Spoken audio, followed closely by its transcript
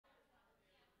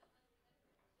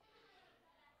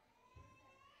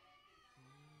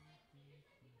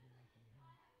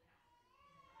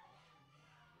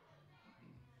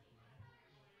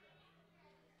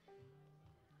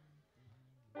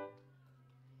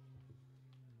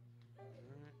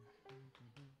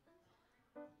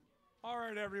All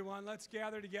right, everyone, let's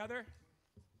gather together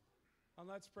and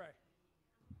let's pray.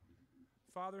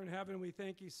 Father in heaven, we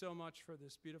thank you so much for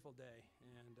this beautiful day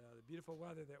and the beautiful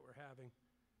weather that we're having.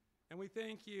 And we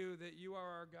thank you that you are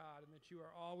our God and that you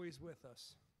are always with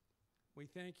us. We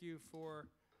thank you for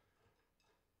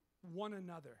one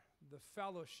another, the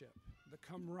fellowship, the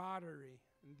camaraderie,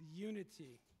 and the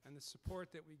unity, and the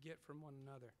support that we get from one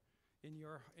another in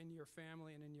your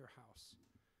family and in your house.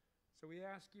 So we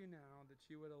ask you now that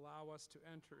you would allow us to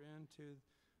enter into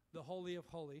the Holy of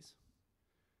Holies,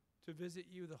 to visit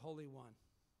you, the Holy One,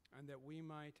 and that we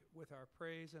might, with our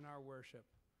praise and our worship,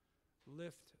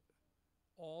 lift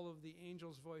all of the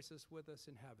angels' voices with us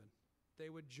in heaven. They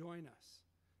would join us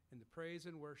in the praise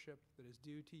and worship that is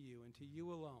due to you and to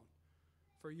you alone.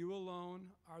 For you alone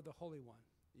are the Holy One.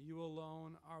 You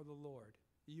alone are the Lord.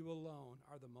 You alone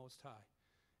are the Most High.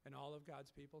 And all of God's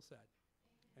people said,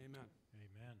 amen.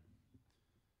 Amen.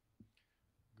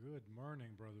 Good morning,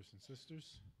 brothers and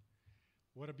sisters.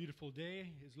 What a beautiful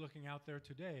day is looking out there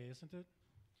today, isn't it?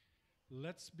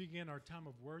 Let's begin our time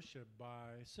of worship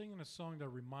by singing a song that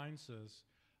reminds us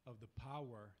of the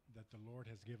power that the Lord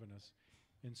has given us.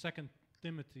 In 2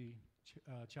 Timothy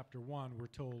chapter 1, we're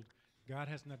told, God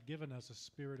has not given us a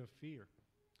spirit of fear,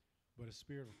 but a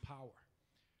spirit of power.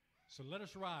 So let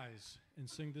us rise and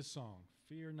sing this song,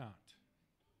 Fear Not.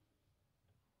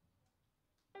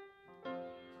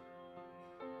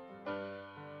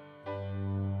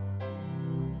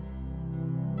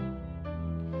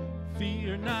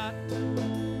 Fear not,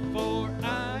 for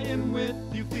I am with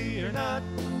you. Fear not,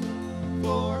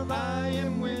 for I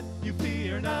am with you.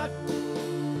 Fear not,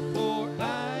 for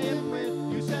I am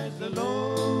with you, says the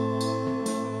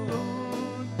Lord.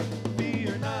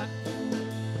 Fear not,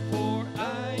 for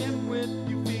I am with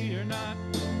you. Fear not,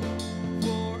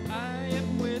 for I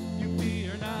am with you.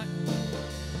 Fear not,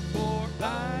 for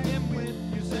I am with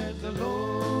you, says the Lord.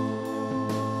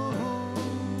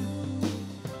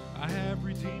 I have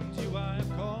redeemed you, I have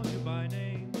called you by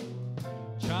name.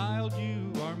 Child,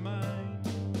 you are mine.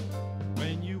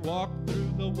 When you walk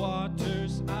through the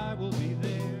waters, I will be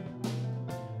there.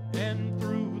 And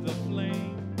through the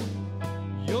flame,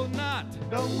 you'll not,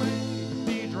 no way,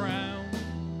 be drowned.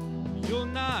 You'll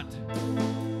not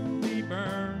be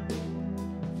burned,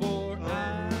 for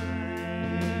I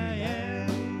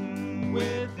am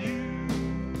with you.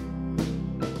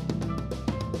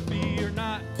 Fear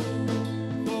not,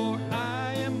 for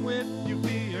I am with you.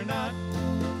 Fear not,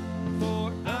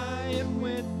 for I am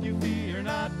with you. Fear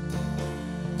not,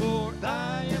 for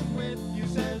I am with you,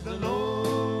 says the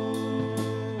Lord.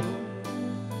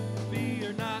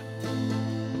 Fear not,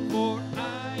 for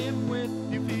I am with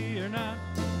you. Fear not,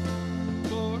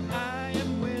 for I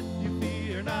am with you.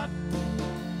 Fear not,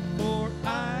 for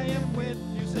I am with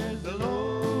you, says the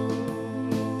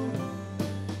Lord.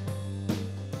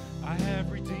 I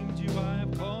have redeemed you, I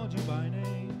have called you by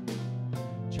name.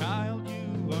 Child,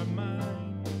 you are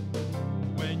mine.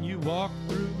 When you walk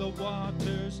through the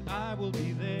waters, I will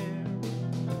be there.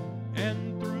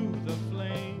 And through the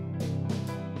flame,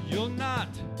 you'll not,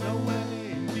 no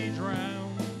way, be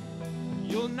drowned.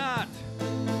 You'll not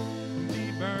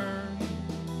be burned,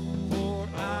 for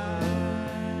I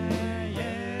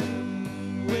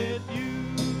am with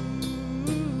you.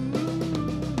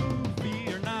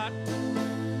 Fear not,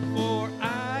 for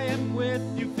I am with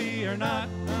you. Fear not,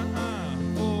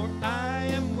 for I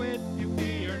am with you.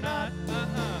 Fear not,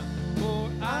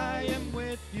 for I am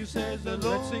with you, says the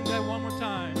Lord. Let's sing that one more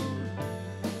time.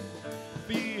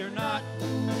 Fear not,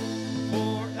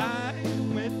 for I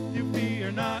am with you.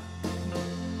 Fear not,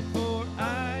 for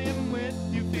I am with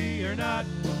you. Fear not,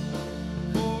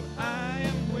 for I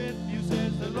am with you,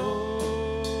 says the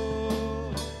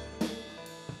Lord.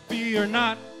 Fear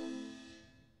not.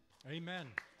 Amen.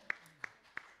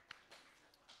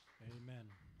 Amen.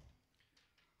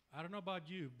 I don't know about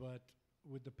you, but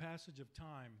with the passage of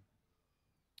time,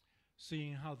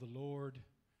 seeing how the Lord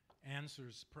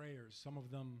answers prayers, some of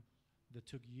them that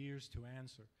took years to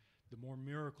answer, the more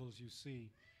miracles you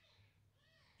see,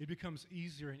 it becomes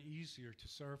easier and easier to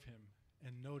serve him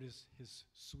and notice his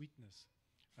sweetness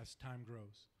as time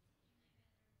grows.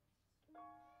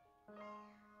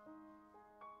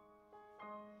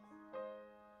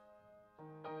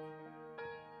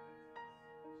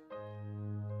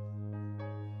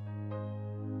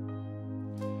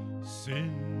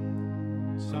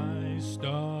 Since I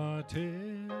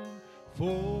started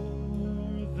for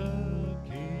the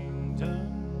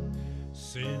kingdom,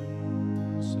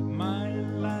 since my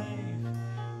life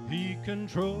he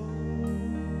controls,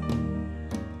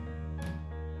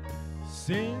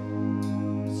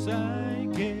 since I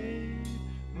gave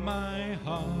my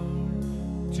heart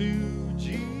to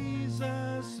Jesus,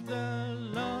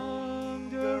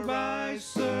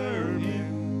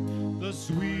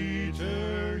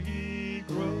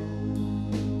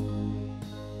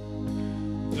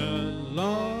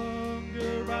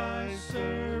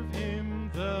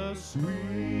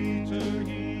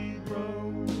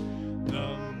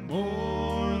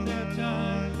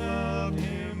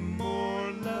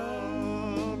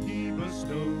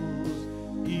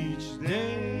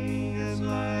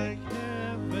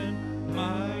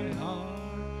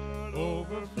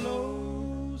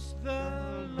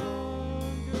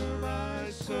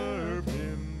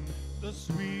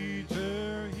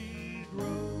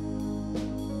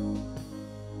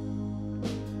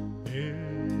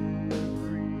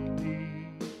 Every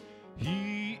need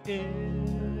He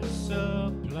is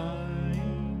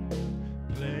supplying,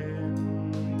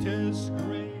 plenteous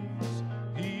grace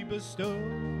He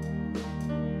bestows.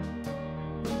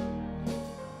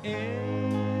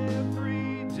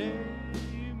 Every day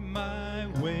my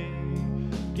way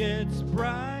gets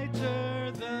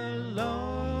brighter, the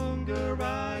longer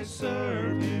I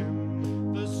serve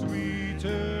Him, the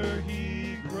sweeter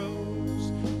He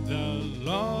grows. The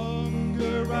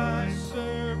longer I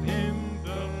serve Him,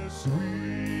 the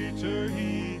sweeter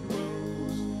He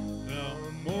grows. The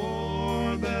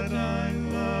more that I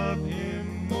love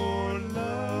Him, more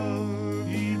love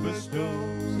He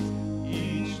bestows.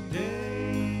 Each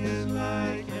day is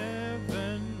like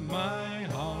heaven, my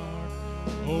heart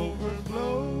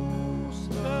overflows.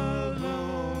 The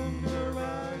longer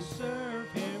I serve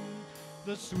Him,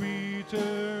 the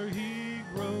sweeter He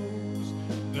grows.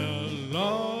 The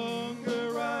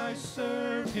longer I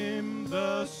serve Him,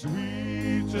 the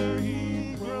sweeter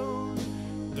He grows.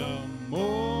 The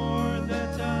more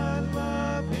that I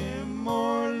love Him,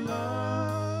 more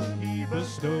love He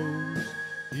bestows.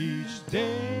 Each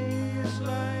day is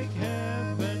like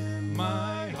heaven,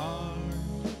 my heart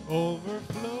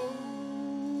overflows.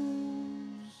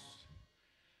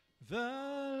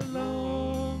 The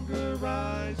longer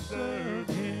I serve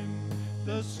Him,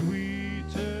 the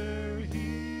sweeter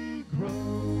He grows.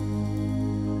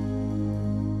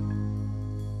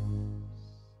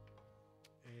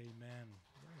 Amen.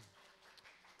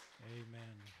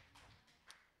 Amen.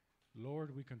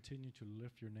 Lord, we continue to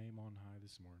lift your name on high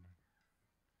this morning.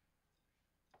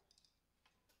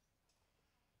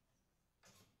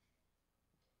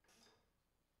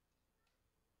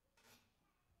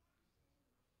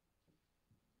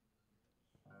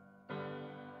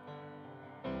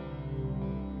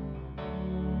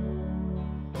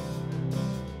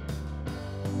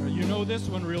 You know this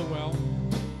one real well.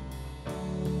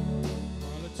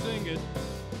 Let's sing it.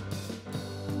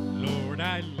 Lord,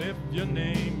 I lift your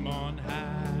name on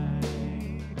high.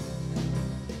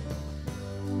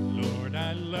 Lord,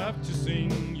 I love to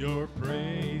sing your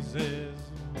praises.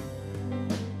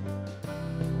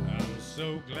 I'm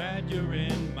so glad you're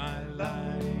in my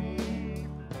life.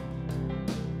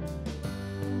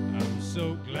 I'm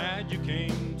so glad you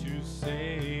came to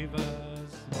save us.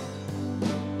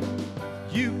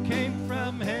 You came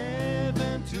from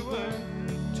heaven to earth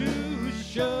to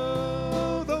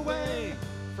show the way,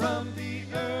 from the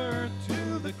earth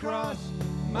to the cross,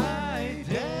 my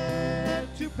debt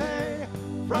to pay,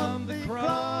 from the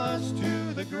cross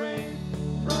to the grave,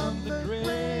 from the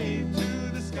grave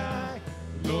to the sky.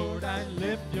 Lord, I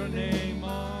lift your name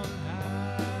on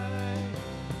high.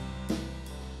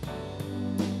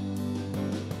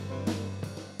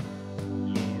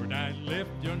 Lord, I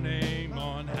lift your name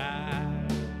on high.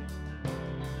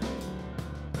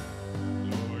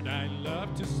 Lord, I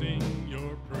love to sing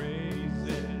your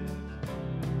praises.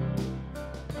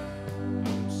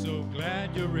 I'm so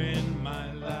glad you're in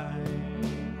my life.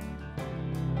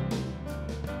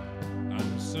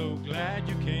 I'm so glad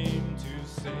you came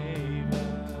to save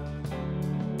us.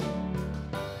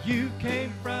 You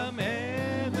came from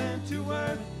heaven to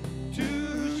earth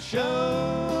to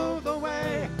show the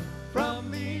way, from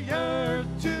the earth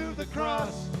to the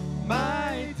cross,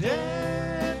 my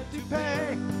debt to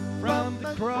pay, from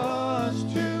the cross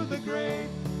to the grave,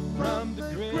 from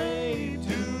the grave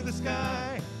to the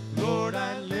sky. Lord,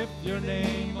 I lift your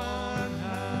name on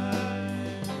high.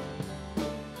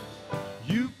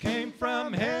 You came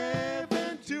from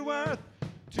heaven to earth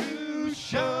to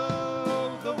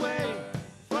show the way,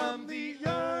 from the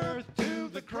earth to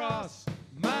the cross,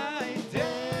 my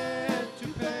debt to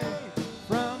pay,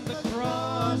 from the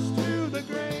cross to the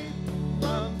grave,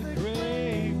 from the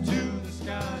grave to the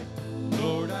sky.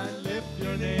 Lord, I lift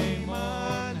your name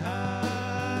on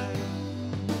high.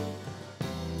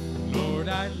 Lord,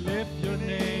 I lift your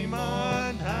name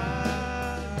on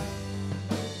high.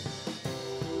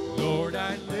 Lord,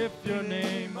 I lift your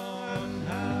name on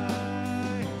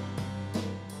high.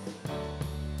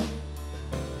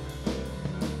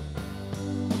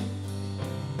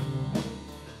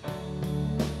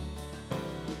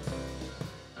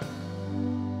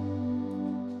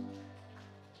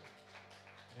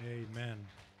 Amen.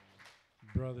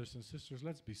 Brothers and sisters,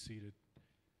 let's be seated.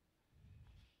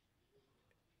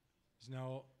 It's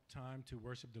now time to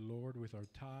worship the Lord with our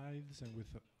tithes and with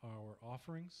our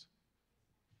offerings.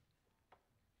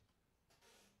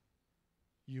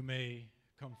 You may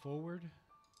come forward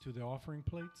to the offering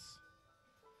plates,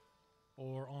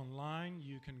 or online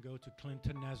you can go to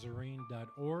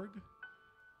clintonnazarene.org.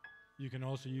 You can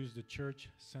also use the Church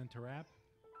Center app.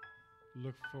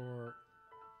 Look for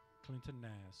Clinton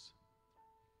Nass.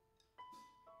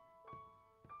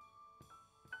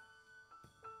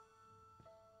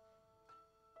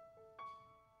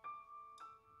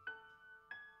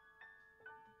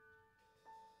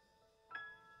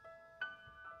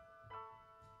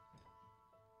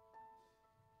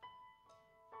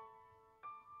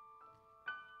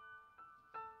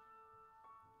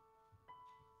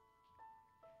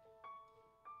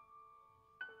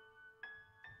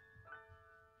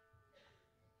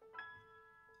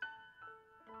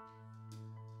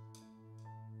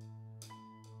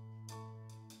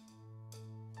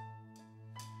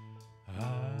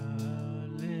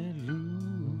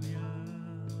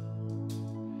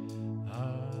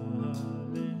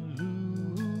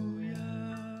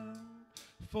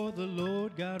 For the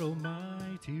Lord God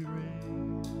Almighty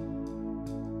reigns.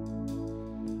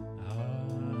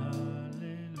 Hallelujah.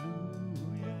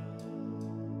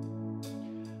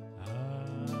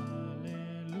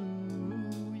 Hallelujah.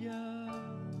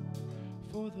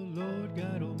 For the Lord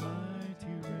God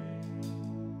Almighty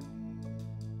reigns.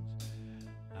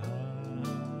 Hallelujah.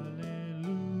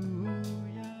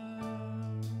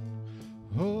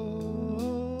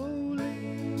 Holy,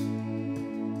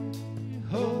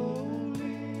 holy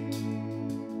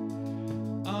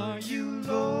are you,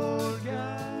 Lord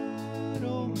God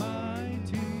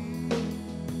Almighty.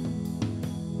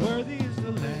 Worthy is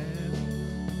the Lamb,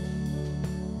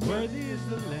 worthy is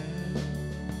the Lamb.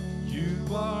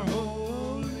 You are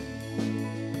holy,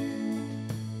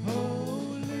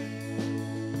 holy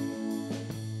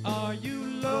are you,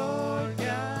 Lord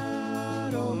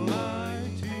God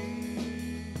Almighty.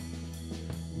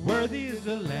 Worthy is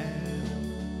the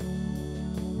Lamb,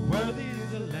 worthy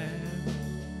is the Lamb.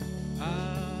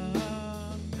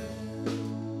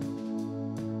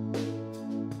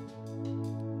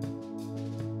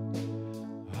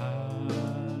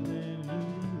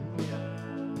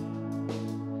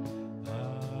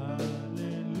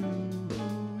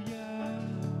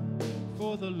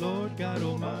 For the Lord God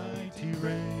Almighty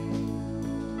reigns.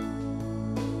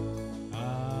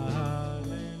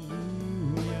 Hallelujah.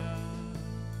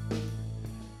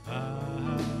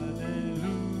 Hallelujah.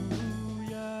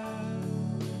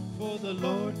 For the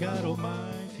Lord God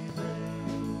Almighty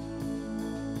reigns.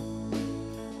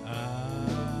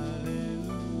 Hallelujah.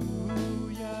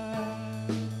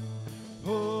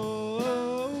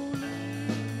 Holy,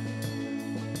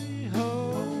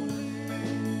 holy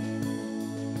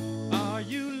are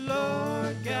you,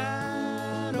 Lord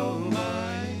God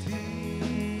Almighty.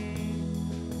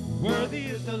 Worthy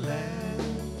is the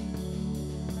Lamb,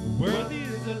 worthy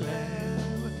is the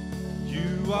Lamb.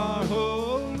 You are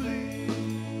holy,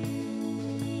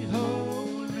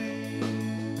 holy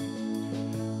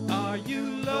are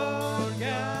you, Lord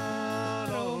God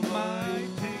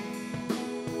Almighty.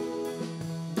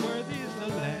 Worthy is the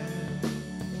Lamb,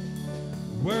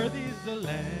 worthy is the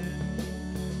Lamb.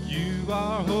 You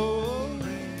are holy,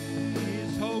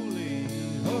 is holy,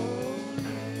 holy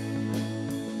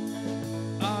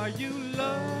are you,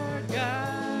 Lord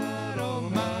God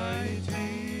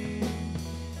Almighty.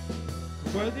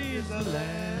 Worthy is the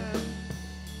Lamb,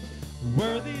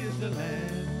 worthy is the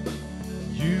Lamb.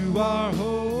 You are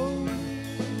holy,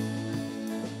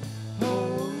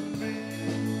 holy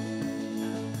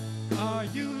are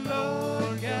you,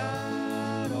 Lord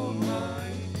God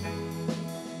Almighty.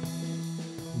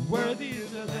 Worthy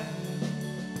is the Lamb,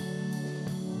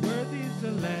 worthy is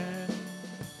the Lamb.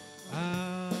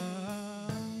 Amen.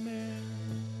 Amen.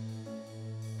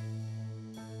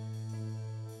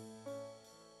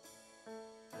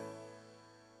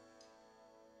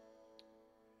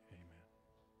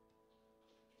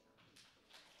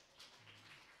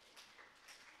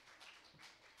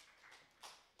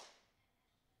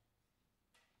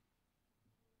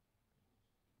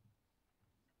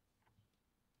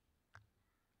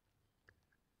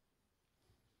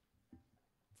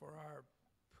 For our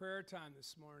prayer time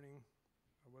this morning,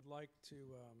 I would like to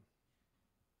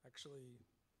actually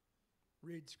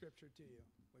read scripture to you.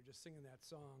 We're just singing that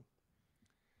song.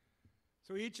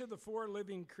 So each of the four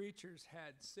living creatures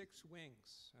had 6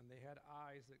 wings, and they had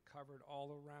eyes that covered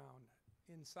all around,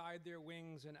 inside their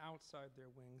wings and outside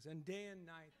their wings. And day and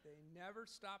night they never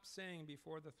stopped saying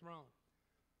before the throne,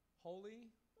 Holy,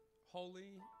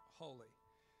 holy, holy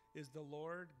is the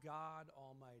Lord God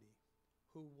Almighty,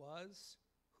 who was,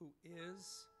 who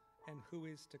is, and who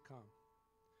is to come.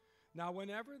 Now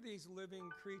whenever these living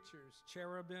creatures,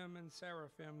 cherubim and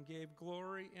seraphim, gave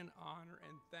glory and honor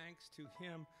and thanks to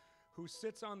him who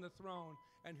sits on the throne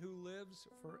and who lives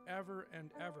forever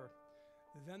and ever,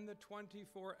 then the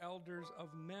 24 elders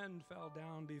of men fell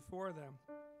down before them,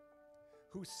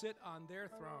 who sit on their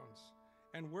thrones,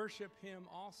 and worship him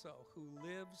also, who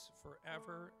lives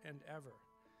forever and ever.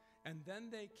 And then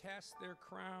they cast their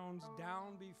crowns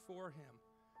down before him,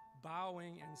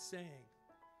 bowing and saying,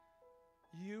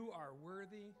 You are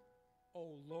worthy,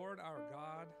 O Lord our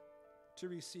God, to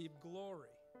receive glory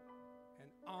and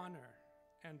honor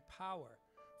and power,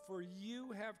 for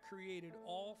you have created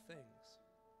all things,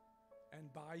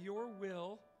 and by your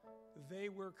will they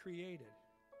were created,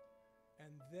 and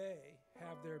they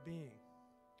have their being.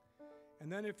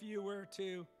 And then if you were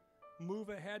to move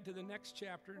ahead to the next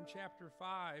chapter, in chapter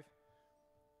 5,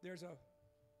 there's a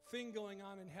thing going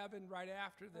on in heaven right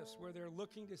after this where they're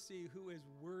looking to see who is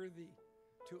worthy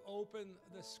to open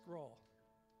the scroll.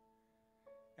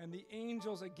 And the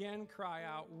angels again cry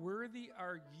out, Worthy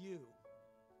are you,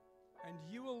 and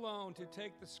you alone, to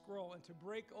take the scroll and to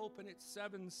break open its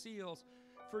 7 seals,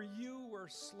 for you were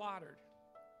slaughtered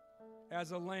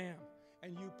as a lamb,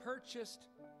 and you purchased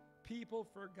people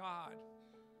for God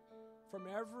from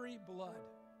every blood,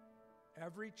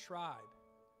 every tribe,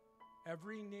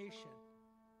 every nation,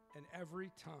 and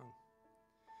every tongue.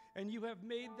 And you have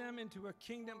made them into a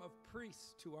kingdom of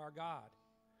priests to our God,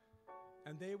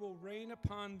 and they will reign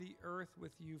upon the earth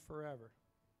with you forever.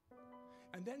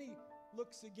 And then he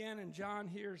looks again, and John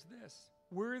hears this.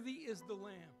 Worthy is the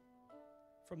Lamb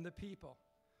from the people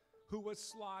who was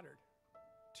slaughtered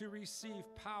to receive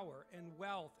power and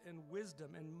wealth and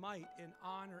wisdom and might and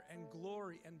honor and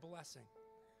glory and blessing.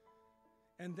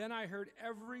 And then I heard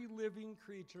every living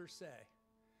creature say,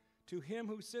 To him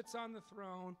who sits on the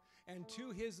throne and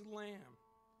to his Lamb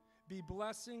be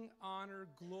blessing, honor,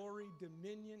 glory,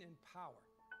 dominion, and power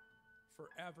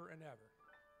forever and ever.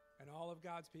 And all of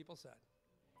God's people said,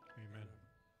 Amen.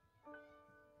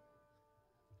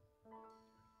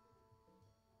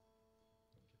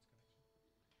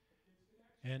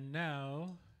 And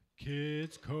now,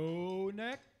 Kids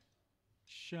Connection.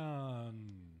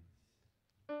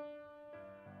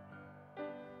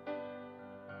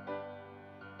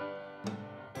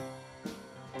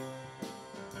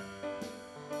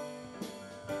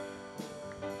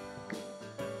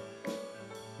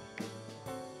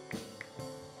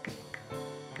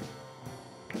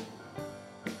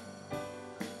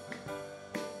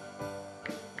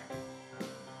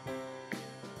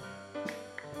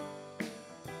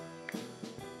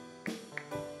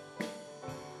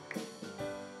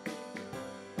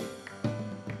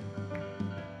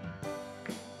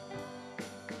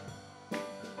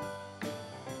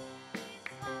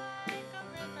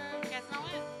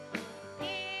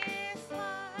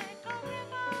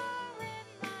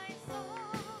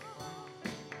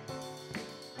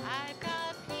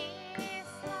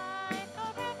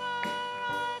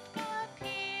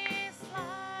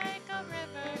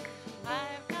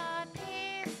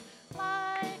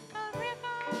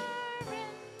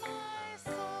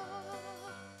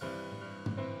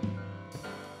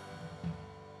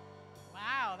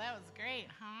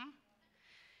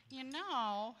 You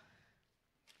know,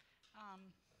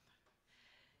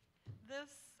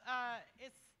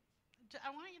 I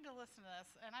want you to listen to this,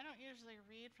 and I don't usually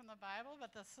read from the Bible,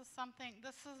 but this is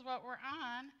what we're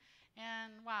on,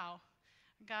 and wow,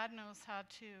 God knows how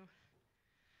to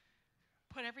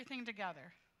put everything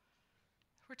together.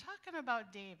 We're talking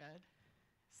about David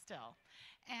still,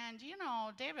 and you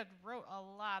know, David wrote a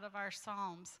lot of our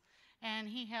Psalms. And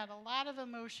he had a lot of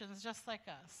emotions just like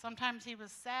us. Sometimes he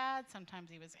was sad,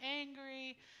 sometimes he was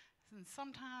angry, and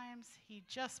sometimes he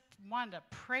just wanted to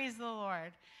praise the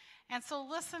Lord. And so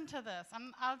listen to this.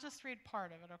 I'll just read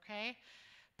part of it, okay?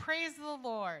 Praise the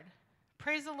Lord.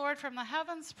 Praise the Lord from the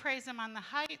heavens. Praise him on the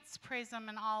heights. Praise him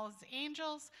and all his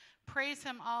angels. Praise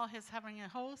him, all his heavenly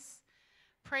hosts.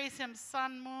 Praise him,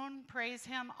 sun, moon. Praise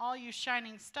him, all you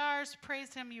shining stars.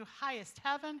 Praise him, you highest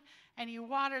heaven, and you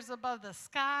waters above the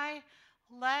sky.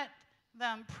 Let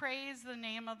them praise the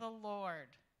name of the Lord.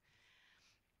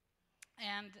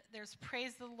 And there's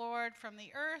praise the Lord from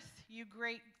the earth, you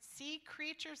great sea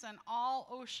creatures and all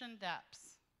ocean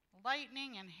depths.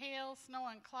 Lightning and hail, snow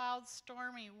and clouds,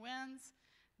 stormy winds,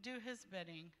 do his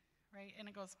bidding, right? And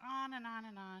it goes on and on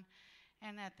and on.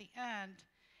 And at the end,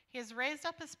 he has raised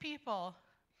up his people,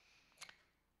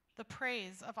 the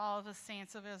praise of all of the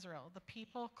saints of Israel, the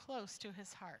people close to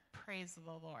his heart. Praise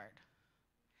the Lord.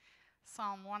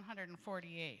 Psalm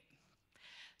 148.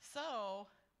 So,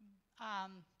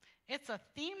 it's a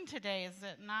theme today, is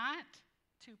it not?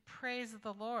 To praise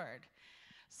the Lord.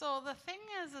 So the thing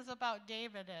is about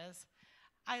David is,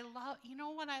 you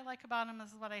know what I like about him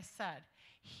is what I said.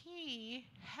 He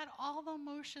had all the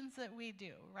emotions that we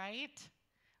do, right?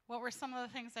 What were some of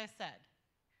the things I said?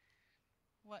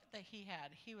 What that he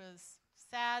had? He was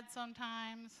sad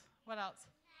sometimes. What else?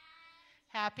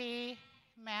 Happy.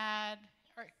 mad,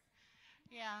 or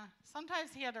yeah.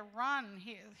 Sometimes he had to run.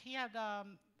 He had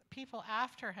people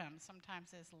after him.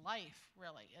 Sometimes his life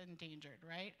really endangered,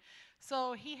 right?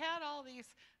 So he had all these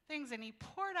things, and he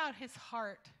poured out his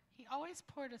heart. He always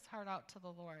poured his heart out to the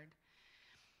Lord.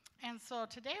 And so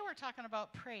today we're talking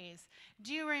about praise.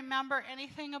 Do you remember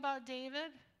anything about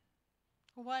David?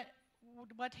 What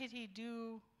did he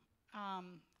do,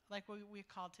 like we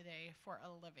call today, for a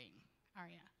living?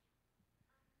 Arya?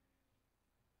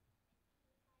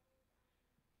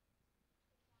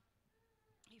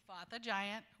 He fought the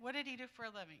giant. What did he do for a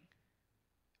living?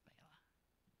 Layla.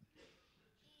 He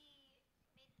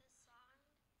made the songs.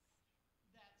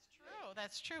 That's true.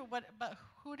 That's true. But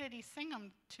who did he sing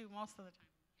them to most of the time?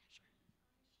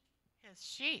 His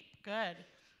sheep. Good.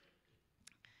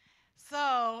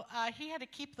 So he had to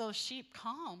keep those sheep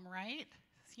calm, right?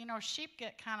 You know, sheep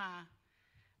get kind of,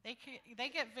 they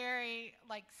get very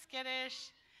like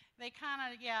skittish. They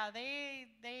kind of, yeah,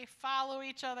 they follow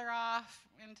each other off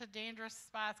into dangerous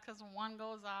spots because one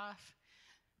goes off.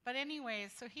 But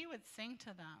anyways, so he would sing to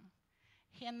them.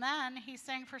 And then he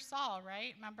sang for Saul,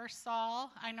 right? Remember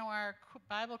Saul? I know our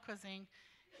Bible quizzing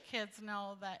kids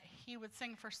know that he would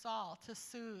sing for Saul to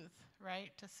soothe, right?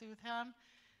 To soothe him,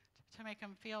 to make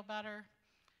him feel better.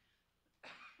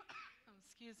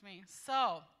 Excuse me.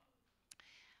 So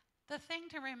the thing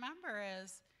to remember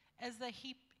is that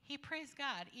he praised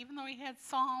God. Even though he had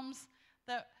psalms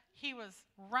that he was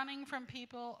running from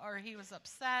people or he was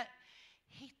upset,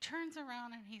 he turns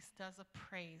around and he does a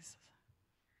praise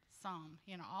psalm.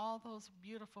 You know, all those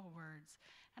beautiful words.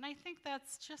 And I think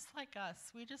that's just like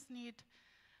us. We just need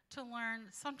to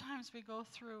learn. Sometimes we go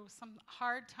through some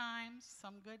hard times,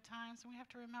 some good times, and we have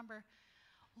to remember,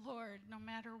 Lord, no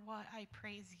matter what, I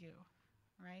praise you,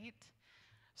 right?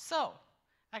 So,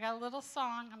 I got a little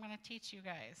song I'm going to teach you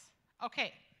guys.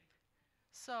 Okay,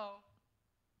 so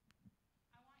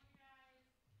I want you guys,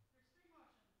 there's three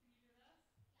motions. Can you do this?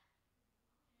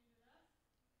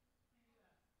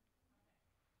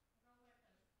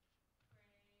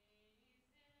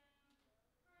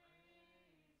 Can you do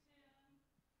this? Can you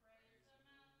do this? Okay, it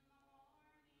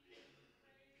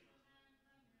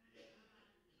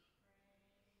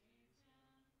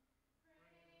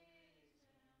goes like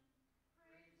this.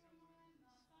 Praise him, praise him, praise him in the morning, praise him in the noontime. Praise him, praise him when the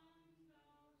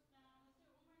sun goes down.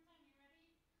 Let's do it one more time. You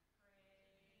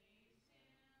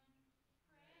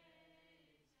ready?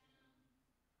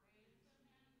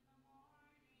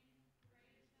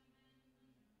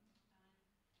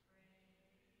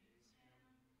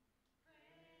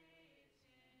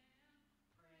 Praise him, praise him,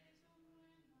 praise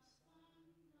him in the morning, praise him in the noontime. Praise him, praise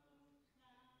him, praise him when the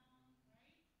sun goes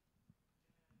down.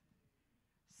 Right?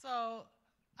 So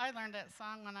I learned that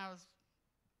song when I was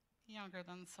younger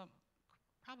than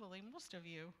probably most of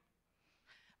you.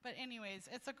 But anyways,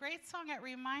 it's a great song. It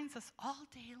reminds us all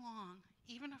day long,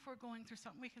 even if we're going through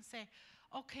something, we can say,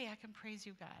 okay, I can praise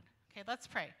you, God. Okay, let's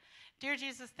pray. Dear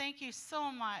Jesus, thank you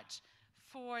so much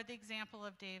for the example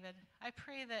of David. I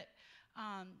pray that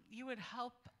you would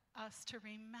help us to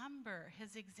remember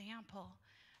his example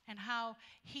and how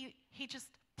he just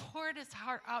poured his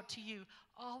heart out to you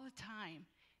all the time,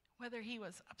 whether he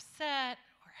was upset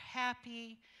or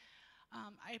happy.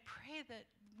 I pray that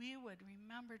we would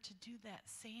remember to do that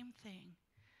same thing.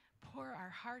 Pour our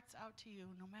hearts out to you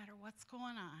no matter what's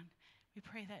going on. We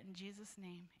pray that in Jesus'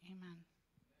 name. Amen.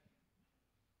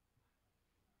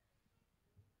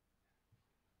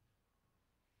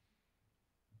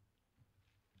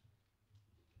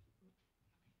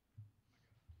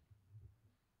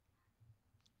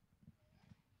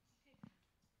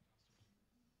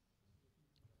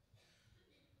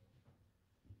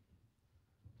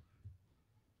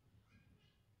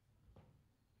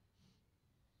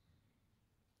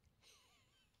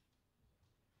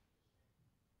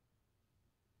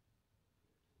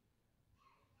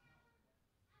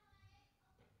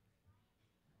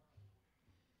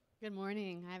 Good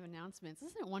morning. I have announcements.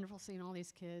 Isn't it wonderful seeing all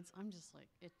these kids? I'm just like,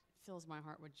 it fills my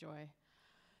heart with joy.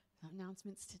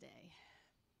 Announcements today.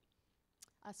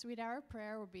 A sweet hour of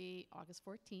prayer will be August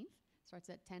 14th.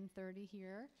 Starts at 10:30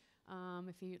 here.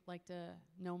 If you'd like to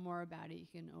know more about it, you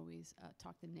can always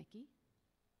talk to Nikki.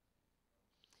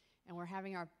 And we're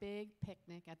having our big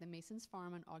picnic at the Masons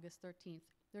Farm on August 13th.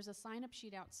 There's a sign-up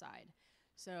sheet outside.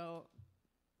 So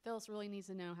Phyllis really needs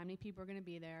to know how many people are going to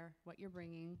be there, what you're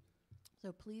bringing.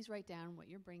 So please write down what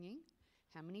you're bringing,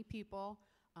 how many people,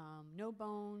 no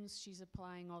bones. She's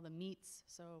applying all the meats,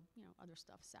 so, you know, other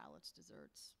stuff, salads,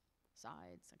 desserts,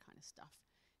 sides, that kind of stuff.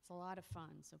 It's a lot of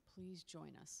fun, so please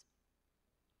join us.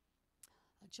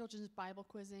 Children's Bible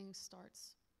quizzing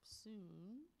starts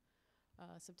soon,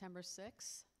 September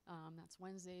 6th. That's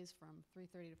Wednesdays from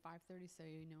 3:30 to 5:30. So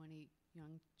you know any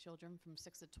young children from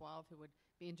 6 to 12 who would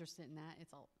be interested in that,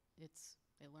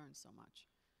 they learn so much.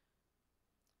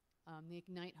 The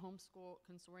Ignite Homeschool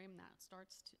Consortium, that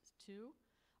starts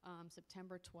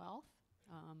September 12th.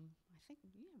 I think,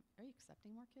 are you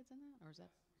accepting more kids in that, or is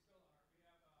that? We still are. We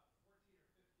have 14 or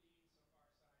 15 so far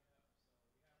signed up, so we have room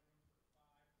for 5 to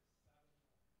 7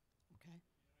 more. Okay.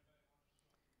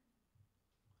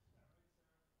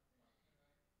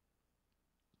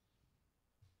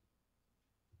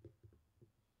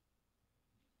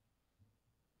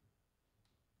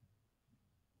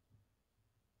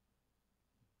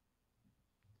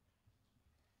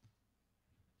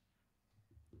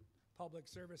 Public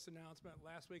service announcement.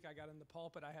 Last week I got in the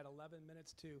pulpit. I had 11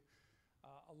 minutes to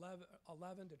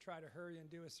 11 to try to hurry and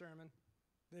do a sermon.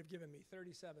 They've given me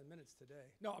 37 minutes today.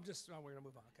 No, we're going to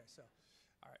move on. Okay, so,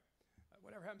 all right.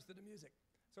 Whatever happens to the music.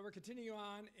 So we're continuing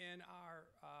on in our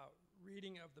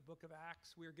reading of the book of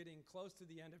Acts. We're getting close to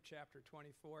the end of chapter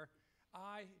 24.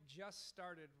 I just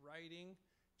started writing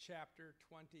chapter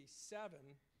 27,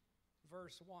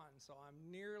 verse 1. So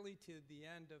I'm nearly to the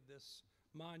end of this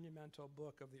monumental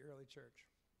book of the early church.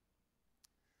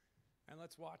 And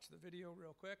let's watch the video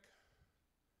real quick.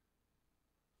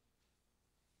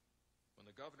 When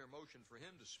the governor motioned for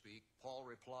him to speak, Paul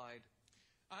replied,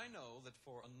 I know that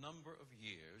for a number of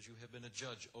years you have been a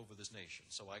judge over this nation,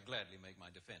 so I gladly make my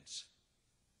defense.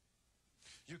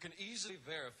 You can easily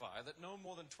verify that no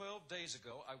more than 12 days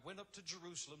ago I went up to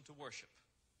Jerusalem to worship.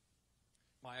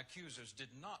 My accusers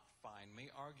did not find me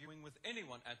arguing with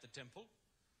anyone at the temple,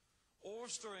 or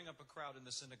stirring up a crowd in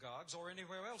the synagogues, or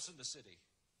anywhere else in the city.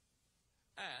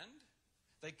 And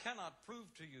they cannot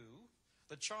prove to you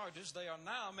the charges they are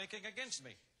now making against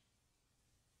me.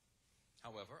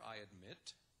 However, I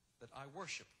admit that I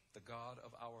worship the God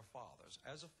of our fathers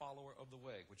as a follower of the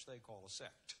way, which they call a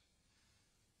sect.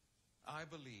 I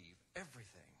believe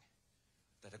everything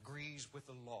that agrees with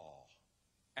the law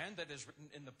and that is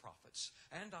written in the prophets,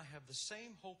 and I have the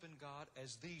same hope in God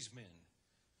as these men,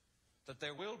 that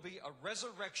there will be a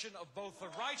resurrection of both the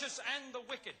righteous and the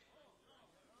wicked.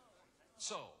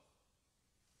 So,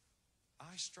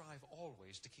 I strive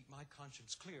always to keep my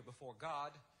conscience clear before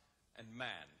God and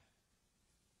man.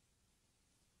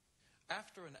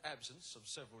 After an absence of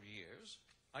several years,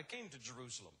 I came to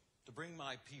Jerusalem to bring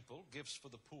my people gifts for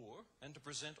the poor and to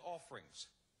present offerings.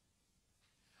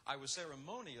 I was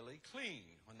ceremonially clean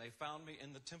when they found me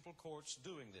in the temple courts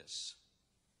doing this.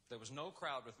 There was no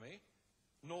crowd with me,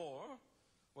 nor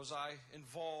was I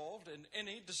involved in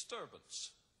any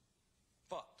disturbance.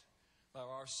 But there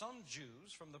are some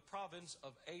Jews from the province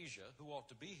of Asia who ought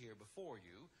to be here before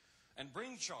you and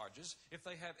bring charges if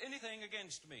they have anything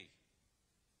against me.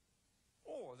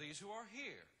 Or these who are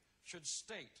here should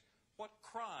state what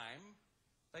crime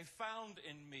they found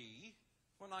in me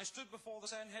when I stood before the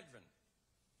Sanhedrin.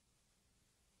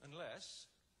 Unless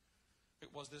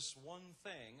it was this one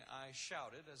thing I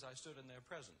shouted as I stood in their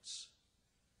presence.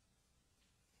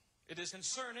 It is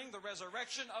concerning the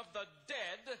resurrection of the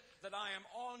dead that I am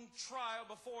on trial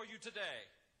before you today.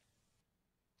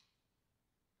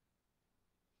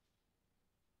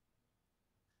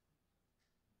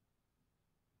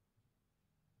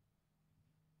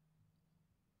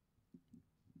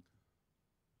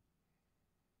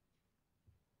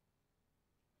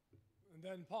 And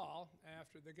then Paul,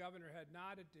 after the governor had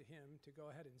nodded to him to go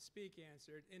ahead and speak,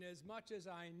 answered, "Inasmuch as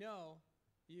I know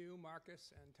you,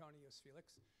 Marcus Antonius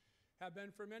Felix, have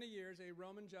been for many years a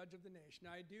Roman judge of the nation,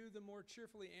 I do the more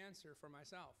cheerfully answer for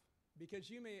myself, because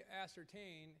you may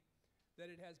ascertain that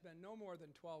it has been no more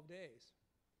than 12 days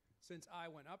since I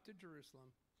went up to Jerusalem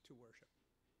to worship.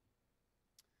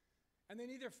 And they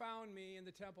neither found me in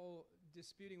the temple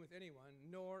disputing with anyone,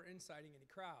 nor inciting any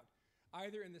crowd,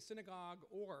 either in the synagogue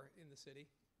or in the city,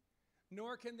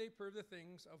 nor can they prove the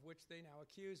things of which they now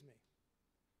accuse me.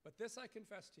 But this I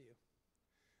confess to you,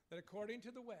 that according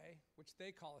to the way, which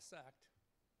they call a sect,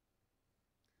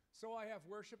 so I have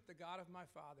worshiped the God of my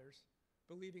fathers,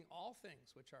 believing all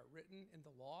things which are written in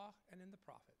the law and in the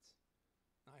prophets.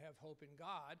 I have hope in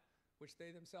God, which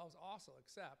they themselves also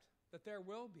accept, that there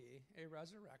will be a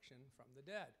resurrection from the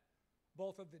dead,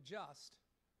 both of the just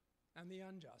and the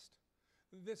unjust.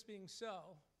 This being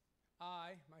so,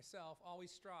 I, myself,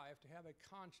 always strive to have a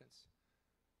conscience,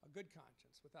 a good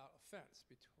conscience, without offense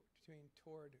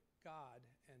toward God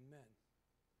and men.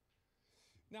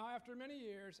 Now, after many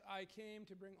years, I came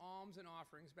to bring alms and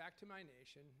offerings back to my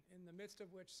nation, in the midst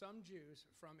of which some Jews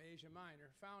from Asia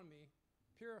Minor found me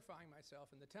purifying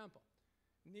myself in the temple.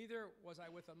 Neither was I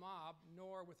with a mob,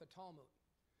 nor with a tumult.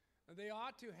 They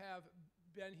ought to have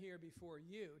been here before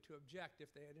you to object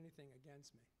if they had anything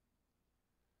against me.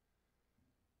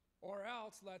 Or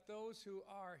else let those who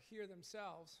are here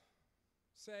themselves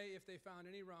say if they found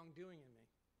any wrongdoing in me,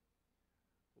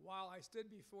 while I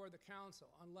stood before the council,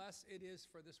 unless it is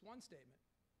for this one statement,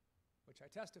 which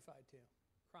I testified to,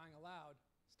 crying aloud,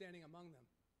 standing among them,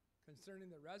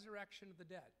 concerning the resurrection of the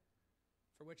dead,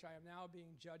 for which I am now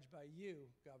being judged by you,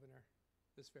 Governor,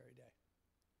 this very day.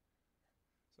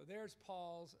 So there's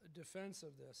Paul's defense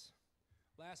of this.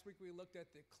 Last week we looked at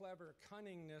the clever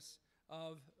cunningness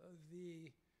of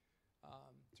the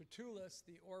Tertullus,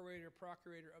 the orator,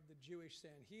 procurator of the Jewish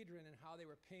Sanhedrin, and how they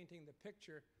were painting the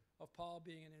picture of Paul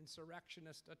being an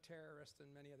insurrectionist, a terrorist, and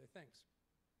many other things.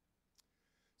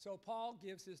 So Paul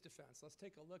gives his defense. Let's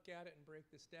take a look at it and break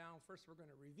this down. First, we're going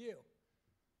to review.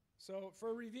 So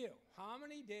for review, how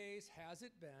many days has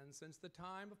it been since the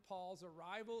time of Paul's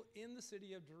arrival in the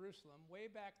city of Jerusalem, way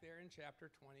back there in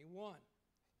chapter 21?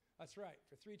 That's right.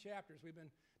 For 3 chapters, we've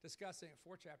been discussing,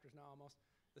 4 chapters now almost,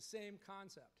 the same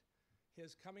concept,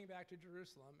 his coming back to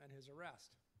Jerusalem and his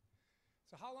arrest.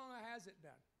 So how long has it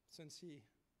been since he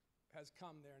has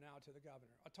come there now to the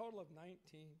governor? A total of 19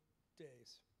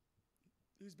 days.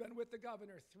 He's been with the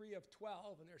governor 3 of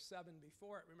 12, and there's 7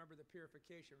 before it. Remember the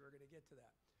purification. We're going to get to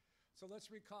that. So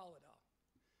let's recall it all.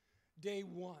 Day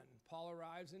 1, Paul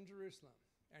arrives in Jerusalem,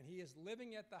 and he is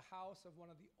living at the house of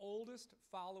one of the oldest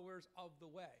followers of the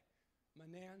way,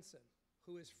 Manasseh,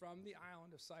 who is from the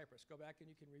island of Cyprus. Go back and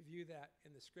you can review that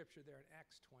in the scripture there in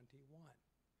Acts 21.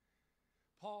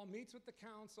 Paul meets with the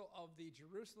council of the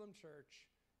Jerusalem church,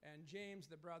 and James,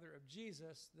 the brother of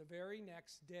Jesus, the very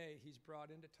next day he's brought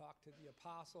in to talk to the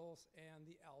apostles and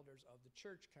the elders of the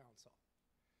church council.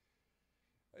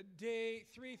 Day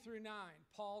 3 through 9,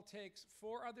 Paul takes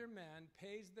 4 other men,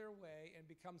 pays their way, and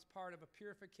becomes part of a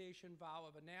purification vow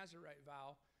of a Nazirite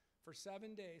vow for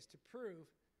 7 days to prove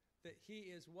that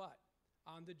he is what?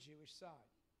 On the Jewish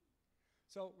side.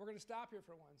 So we're going to stop here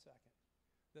for 1 second.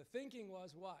 The thinking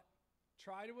was what?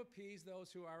 Try to appease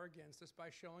those who are against us by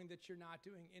showing that you're not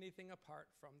doing anything apart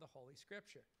from the Holy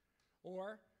Scripture.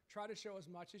 Or try to show as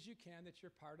much as you can that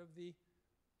you're part of the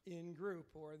in-group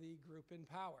or the group in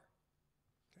power.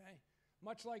 Okay?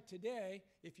 Much like today,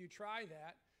 if you try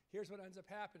that, here's what ends up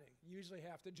happening. You usually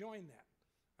have to join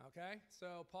that. Okay?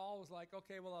 So Paul was like,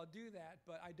 okay, well, I'll do that,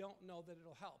 but I don't know that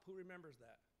it'll help. Who remembers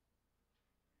that?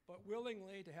 But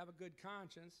willingly, to have a good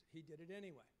conscience, he did it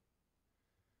anyway.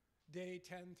 Day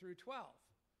 10 through 12.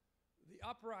 The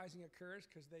uprising occurs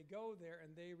because they go there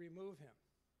and they remove him.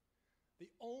 The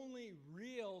only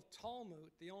real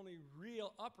tumult, the only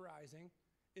real uprising,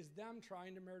 is them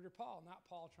trying to murder Paul, not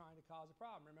Paul trying to cause a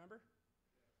problem, remember?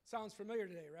 Sounds familiar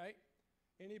today, right?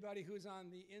 Anybody who's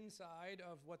on the inside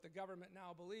of what the government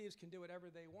now believes can do whatever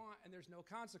they want, and there's no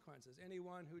consequences.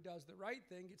 Anyone who does the right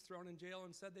thing gets thrown in jail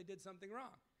and said they did something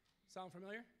wrong. Sound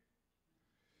familiar?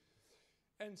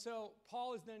 And so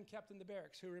Paul is then kept in the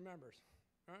barracks. Who remembers?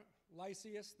 Right?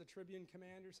 Lysias, the tribune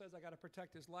commander, says, I got to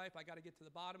protect his life. I got to get to the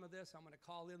bottom of this. I'm going to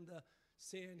call in the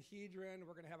Sanhedrin.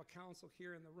 We're going to have a council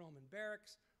here in the Roman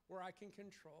barracks where I can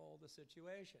control the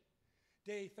situation.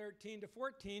 Day 13 to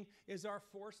 14 is our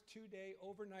forced 2-day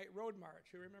overnight road march.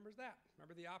 Who remembers that?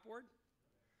 Remember the op word?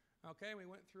 Okay, we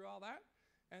went through all that.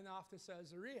 And off to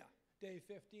Caesarea. Day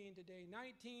 15 to day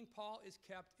 19, Paul is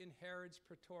kept in Herod's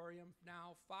Praetorium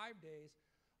now 5 days,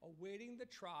 awaiting the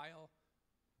trial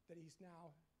that he's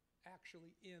now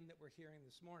actually in that we're hearing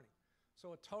this morning.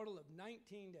 So a total of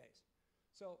 19 days.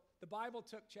 So the Bible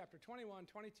took chapter 21,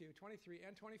 22, 23,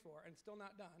 and 24, and still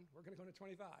not done. We're going to go to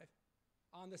 25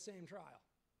 on the same trial.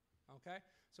 Okay?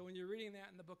 So when you're reading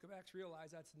that in the book of Acts,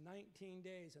 realize that's 19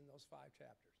 days in those 5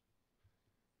 chapters.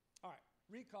 All right.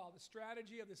 Recall the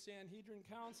strategy of the Sanhedrin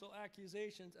Council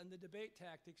accusations and the debate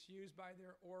tactics used by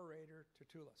their orator,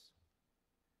 Tertullus.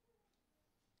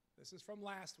 This is from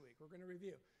last week. We're going to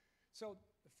review. So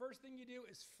the first thing you do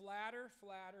is flatter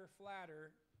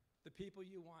the people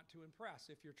you want to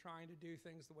impress if you're trying to do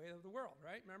things the way of the world,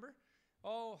 right? Remember?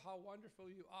 Oh, how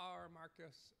wonderful you are,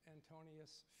 Marcus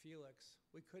Antonius Felix.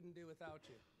 We couldn't do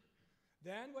without you.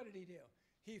 Then what did he do?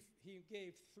 He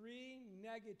gave 3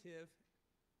 negative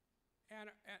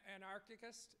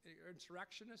anarchist,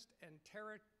 insurrectionist, and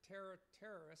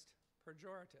terrorist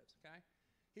pejoratives, okay?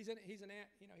 He's an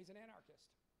anarchist.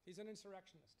 He's an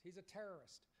insurrectionist. He's a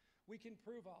terrorist. We can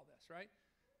prove all this, right?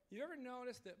 You ever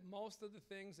notice that most of the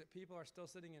things that people are still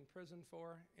sitting in prison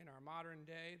for in our modern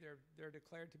day, they're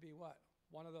declared to be what?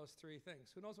 One of those 3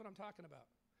 things. Who knows what I'm talking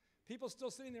about? People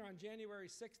still sitting there on January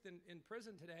 6th in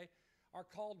prison today are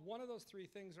called one of those 3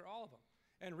 things or all of them.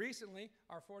 And recently,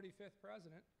 our 45th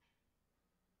president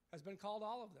has been called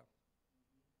all of them.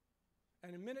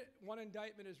 And the minute one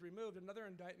indictment is removed, another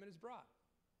indictment is brought.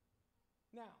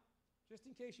 Now, just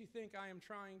in case you think I am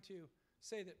trying to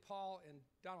say that Paul and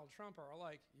Donald Trump are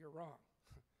alike, you're wrong.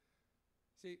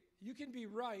 See, you can be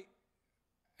right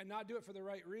and not do it for the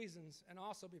right reasons and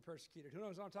also be persecuted. Who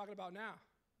knows what I'm talking about now?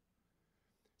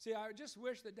 See, I just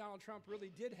wish that Donald Trump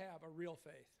really did have a real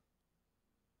faith.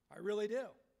 I really do.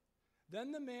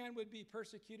 Then the man would be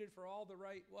persecuted for all the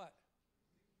right what?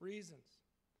 Reasons.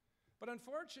 But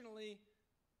unfortunately,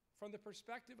 from the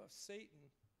perspective of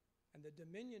Satan and the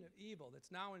dominion of evil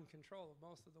that's now in control of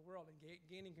most of the world and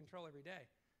gaining control every day,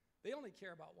 they only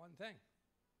care about one thing: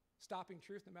 stopping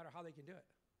truth no matter how they can do it.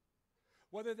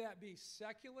 Whether that be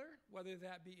secular, whether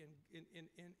that be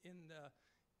in the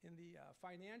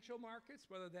financial markets,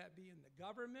 whether that be in the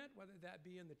government, whether that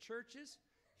be in the churches,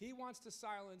 he wants to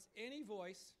silence any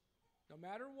voice, no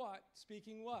matter what,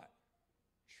 speaking what?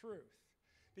 Truth.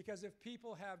 Because if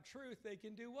people have truth, they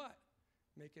can do what?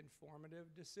 Make informative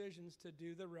decisions to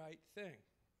do the right thing,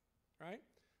 right?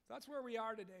 So that's where we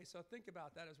are today, so think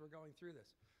about that as we're going through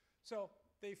this. So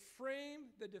they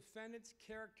frame the defendant's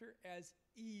character as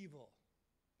evil.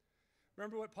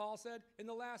 Remember what Paul said? In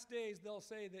the last days, they'll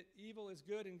say that evil is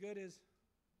good and good is...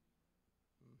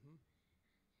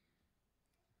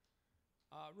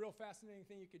 Real fascinating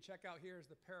thing you could check out here is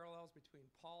the parallels between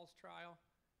Paul's trial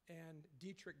and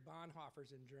Dietrich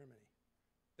Bonhoeffer's in Germany.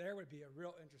 There would be a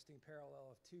real interesting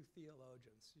parallel of two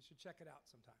theologians. You should check it out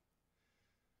sometime.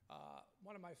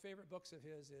 One of my favorite books of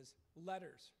his is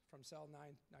Letters from Cell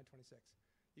 926.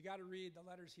 You got to read the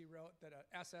letters he wrote that an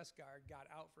SS guard got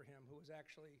out for him, who was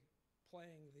actually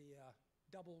playing the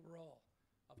double role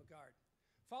of a guard.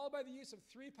 Followed by the use of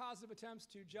 3 positive attempts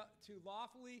to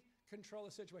lawfully control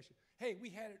the situation. Hey,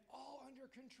 we had it all under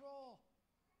control.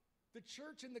 The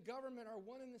church and the government are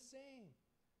one and the same.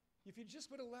 If you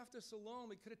just would have left us alone,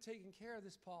 we could have taken care of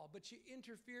this, Paul. But you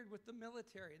interfered with the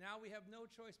military. Now we have no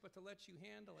choice but to let you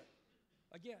handle it.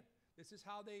 Again, this is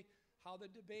how the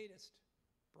debatist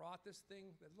brought this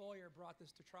thing, the lawyer brought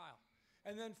this to trial.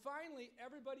 And then finally,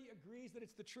 everybody agrees that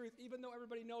it's the truth, even though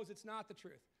everybody knows it's not the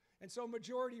truth. And so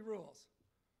majority rules.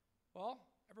 Well,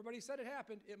 everybody said it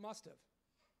happened. It must have.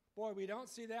 Boy, we don't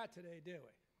see that today, do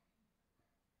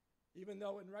we? Even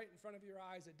though right in front of your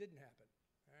eyes it didn't happen.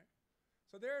 All right?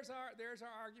 So there's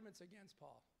our arguments against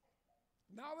Paul.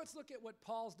 Now let's look at what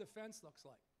Paul's defense looks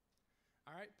like.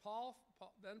 All right, Paul,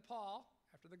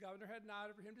 after the governor had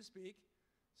nodded for him to speak,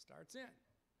 starts in.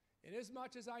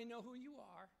 Inasmuch as I know who you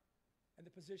are and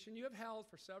the position you have held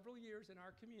for several years in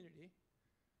our community,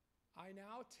 I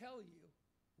now tell you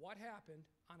what happened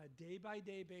on a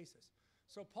day-by-day basis.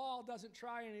 So Paul doesn't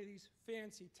try any of these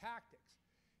fancy tactics.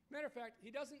 Matter of fact,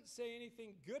 he doesn't say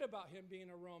anything good about him being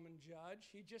a Roman judge.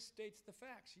 He just states the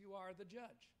facts. You are the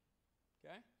judge.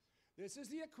 Okay? This is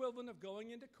the equivalent of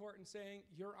going into court and saying,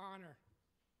 Your Honor.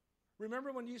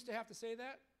 Remember when you used to have to say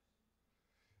that?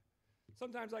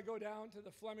 Sometimes I go down to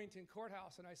the Flemington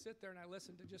courthouse and I sit there and I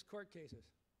listen to just court cases.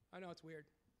 I know it's weird.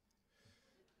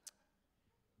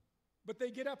 But they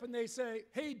get up and they say,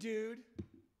 Hey, dude.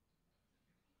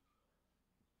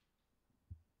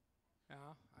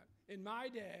 Now, in my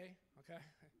day, okay,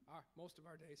 most of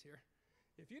our days here,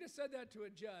 if you'd have said that to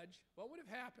a judge, what would have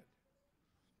happened?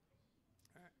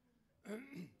 All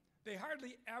right. They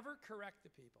hardly ever correct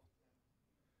the people.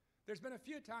 There's been a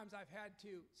few times I've had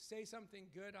to say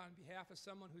something good on behalf of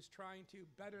someone who's trying to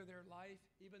better their life,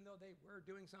 even though they were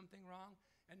doing something wrong,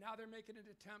 and now they're making an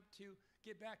attempt to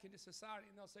get back into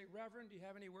society, and they'll say, Reverend, do you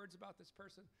have any words about this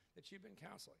person that you've been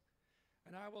counseling?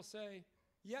 And I will say,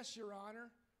 Yes, Your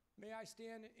Honor. May I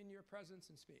stand in your presence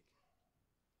and speak?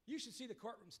 You should see the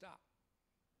courtroom stop.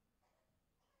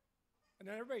 And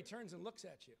then everybody turns and looks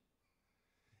at you.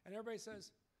 And everybody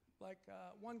says, like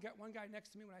one guy next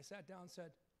to me when I sat down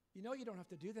said, You know you don't have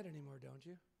to do that anymore, don't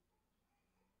you?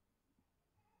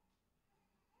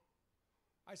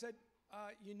 I said,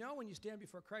 You know when you stand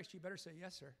before Christ, you better say,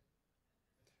 Yes, sir.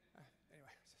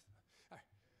 Anyway, all right.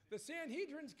 The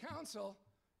Sanhedrin's council,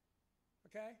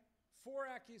 okay, 4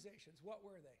 accusations. What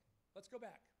were they? Let's go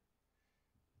back.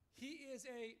 He is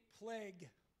a plague.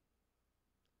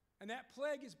 And that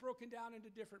plague is broken down into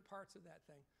different parts of that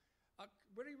thing.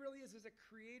 What he really is a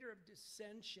creator of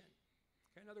dissension.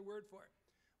 Okay, another word for it.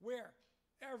 Where?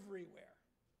 Everywhere.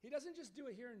 He doesn't just do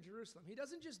it here in Jerusalem. He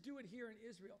doesn't just do it here in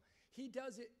Israel. He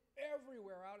does it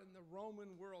everywhere out in the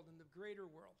Roman world, in the greater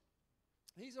world.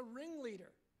 He's a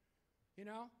ringleader. You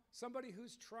know, somebody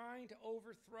who's trying to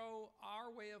overthrow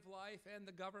our way of life and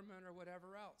the government or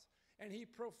whatever else. And he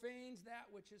profanes that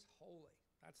which is holy.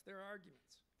 That's their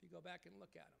arguments, if you go back and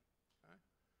look at them.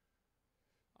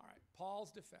 All right,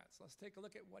 Paul's defense. Let's take a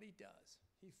look at what he does.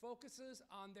 He focuses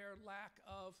on their lack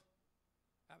of,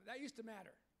 that used to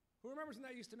matter. Who remembers when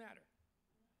that used to matter?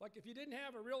 Like if you didn't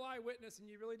have a real eyewitness and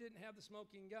you really didn't have the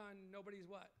smoking gun, nobody's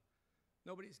what?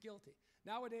 Nobody's guilty.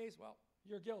 Nowadays, well,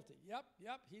 you're guilty. Yep,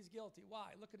 he's guilty.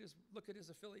 Why? Look at his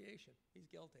affiliation. He's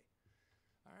guilty.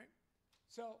 All right?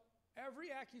 So every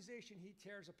accusation he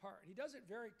tears apart. He does it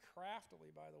very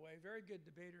craftily, by the way. Very good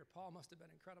debater. Paul must have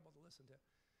been incredible to listen to.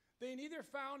 They neither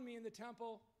found me in the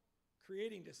temple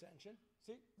creating dissension.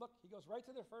 See, look, he goes right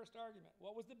to their first argument.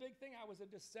 What was the big thing? I was a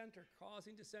dissenter,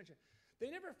 causing dissension. They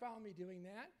never found me doing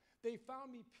that. They found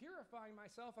me purifying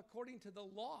myself according to the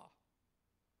law,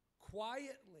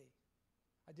 quietly.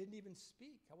 I didn't even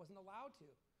speak. I wasn't allowed to.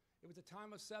 It was a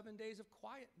time of 7 days of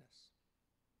quietness.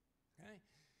 Okay?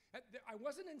 I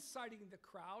wasn't inciting the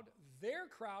crowd. Their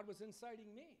crowd was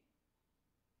inciting me.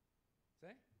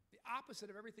 See? The opposite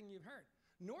of everything you've heard.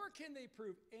 Nor can they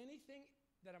prove anything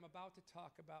that I'm about to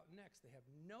talk about next. They have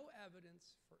no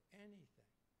evidence for anything.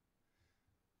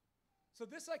 So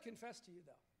this I confess to you,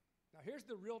 though. Now here's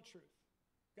the real truth,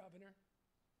 Governor.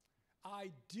 I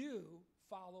do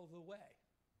follow the way.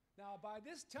 Now by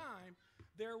this time,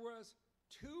 there was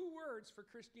 2 words for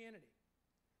Christianity.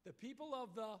 The people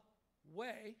of the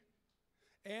way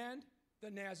and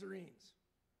the Nazarenes.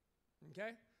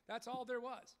 Okay? That's all there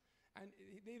was. And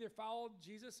they either followed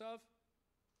Jesus of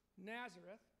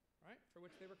Nazareth, right, for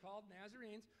which they were called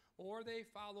Nazarenes, or they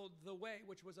followed the way,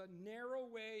 which was a narrow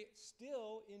way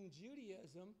still in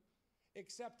Judaism,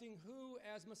 accepting who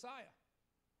as Messiah?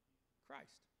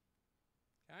 Christ.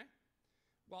 Okay?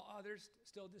 While others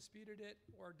still disputed it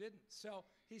or didn't. So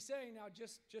he's saying now,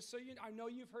 just so you know, I know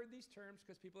you've heard these terms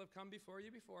because people have come before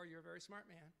you before. You're a very smart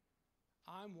man.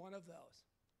 I'm one of those.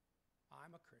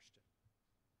 I'm a Christian.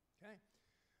 Okay?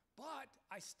 But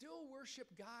I still worship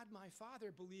God, my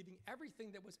Father, believing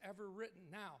everything that was ever written.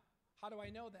 Now, how do I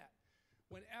know that?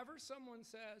 Whenever someone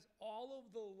says all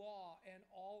of the law and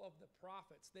all of the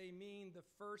prophets, they mean the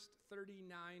first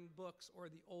 39 books or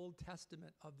the Old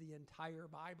Testament of the entire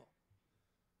Bible.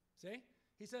 See?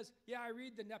 He says, yeah, I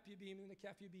read the Nephibim and the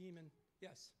Kephibim, and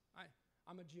yes,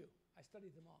 I'm a Jew. I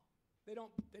studied them all. They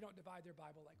don't divide their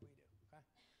Bible like we do. Okay?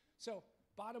 So,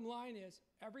 bottom line is,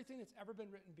 everything that's ever been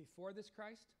written before this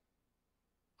Christ,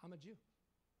 I'm a Jew.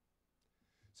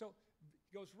 So,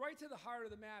 he goes right to the heart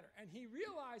of the matter. And he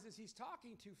realizes he's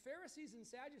talking to Pharisees and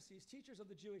Sadducees, teachers of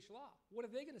the Jewish law. What are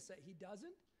they going to say? He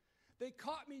doesn't? They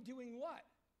caught me doing what?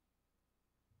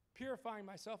 Purifying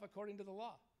myself according to the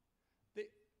law.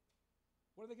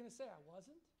 What are they going to say? I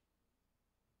wasn't?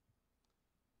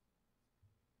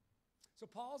 So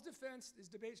Paul's defense, his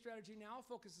debate strategy now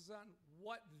focuses on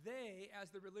what they, as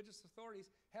the religious authorities,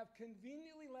 have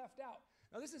conveniently left out.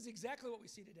 Now this is exactly what we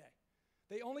see today.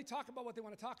 They only talk about what they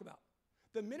want to talk about.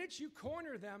 The minute you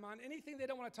corner them on anything they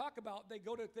don't want to talk about, they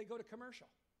go to commercial.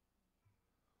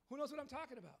 Who knows what I'm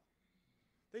talking about?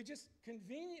 They just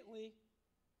conveniently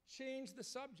change the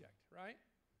subject, right?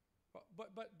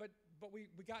 But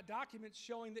we got documents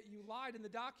showing that you lied in the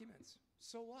documents.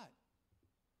 So what?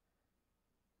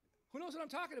 Who knows what I'm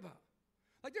talking about?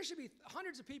 Like there should be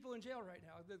hundreds of people in jail right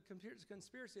now. The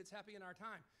conspiracy that's happening in our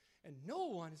time. And no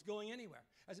one is going anywhere.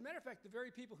 As a matter of fact, the very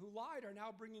people who lied are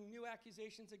now bringing new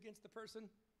accusations against the person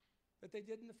that they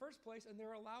did in the first place, and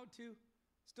they're allowed to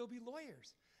still be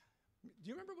lawyers. Do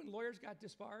you remember when lawyers got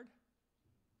disbarred?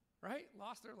 Right?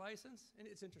 Lost their license? And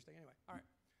it's interesting. Anyway, all right.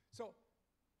 So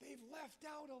they've left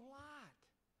out a lot.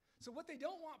 So what they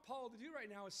don't want Paul to do right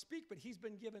now is speak, but he's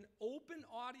been given open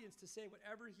audience to say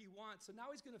whatever he wants. So now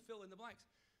he's going to fill in the blanks.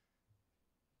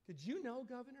 Did you know,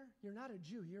 Governor, you're not a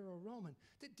Jew, you're a Roman.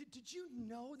 Did you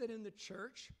know that in the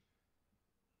church,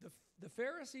 the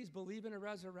Pharisees believe in a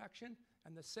resurrection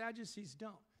and the Sadducees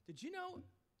don't? Did you know?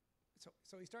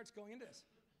 So he starts going into this.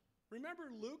 Remember,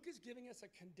 Luke is giving us a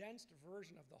condensed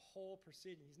version of the whole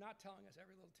proceeding. He's not telling us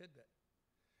every little tidbit.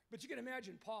 But you can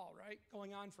imagine Paul, right,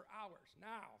 going on for hours.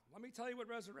 Now, let me tell you what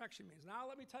resurrection means. Now,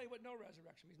 let me tell you what no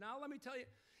resurrection means. Now, let me tell you.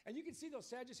 And you can see those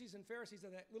Sadducees and Pharisees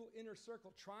of that little inner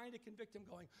circle trying to convict him,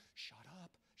 going,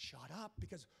 shut up,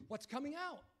 because what's coming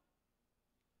out?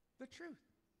 The truth.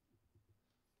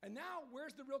 And now,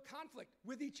 where's the real conflict?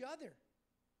 With each other.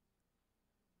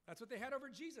 That's what they had over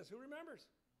Jesus. Who remembers?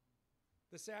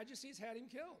 The Sadducees had him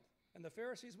killed, and the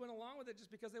Pharisees went along with it just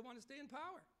because they wanted to stay in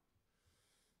power.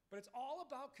 But it's all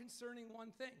about concerning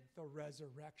one thing, the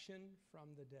resurrection from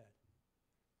the dead.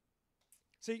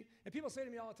 See, and people say to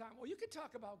me all the time, well, you can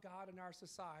talk about God in our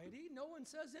society. No one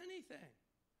says anything.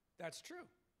 That's true.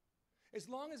 As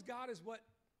long as God is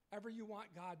whatever you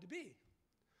want God to be.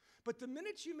 But the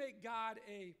minute you make God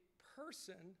a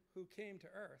person who came to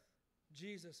earth,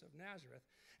 Jesus of Nazareth,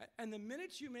 and the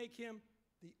minute you make him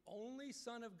the only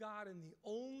Son of God and the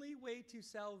only way to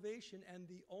salvation and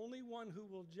the only one who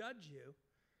will judge you,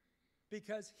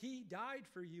 because he died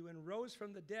for you and rose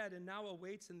from the dead and now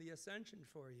awaits in the ascension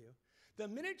for you. The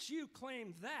minute you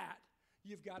claim that,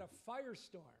 you've got a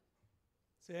firestorm.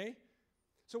 See?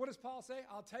 So what does Paul say?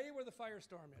 I'll tell you where the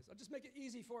firestorm is. I'll just make it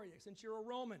easy for you since you're a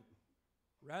Roman.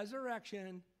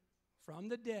 Resurrection from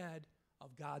the dead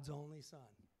of God's only Son.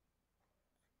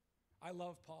 I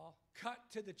love Paul. Cut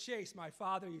to the chase, my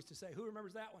father used to say. Who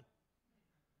remembers that one?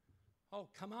 Oh,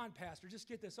 come on, Pastor, just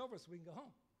get this over so we can go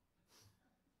home.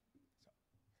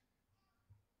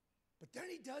 But then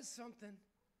he does something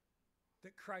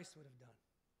that Christ would have done.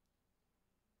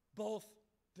 Both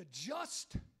the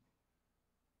just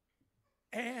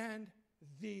and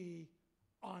the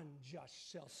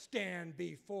unjust shall stand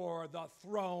before the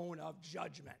throne of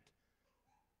judgment.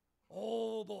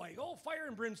 Oh boy, oh, fire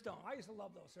and brimstone. I used to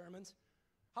love those sermons.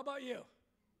 How about you?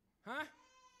 Huh?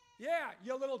 Yeah,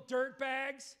 you little dirt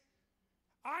bags.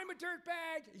 I'm a dirt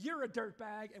bag, you're a dirt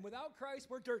bag, and without Christ,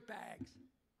 we're dirt bags.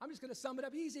 I'm just going to sum it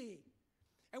up easy.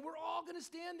 And we're all going to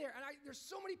stand there. And there's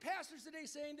so many pastors today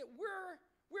saying that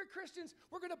we're Christians,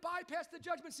 we're going to bypass the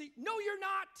judgment seat. No, you're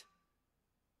not.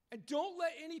 And don't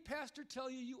let any pastor tell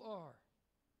you you are.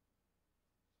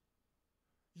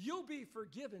 You'll be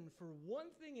forgiven for one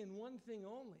thing and one thing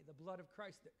only, the blood of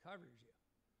Christ that covers you.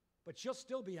 But you'll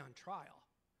still be on trial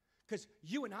because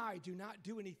you and I do not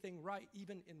do anything right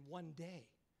even in one day.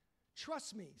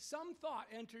 Trust me, some thought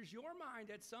enters your mind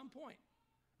at some point,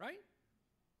 right?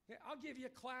 Yeah, I'll give you a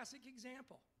classic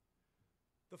example.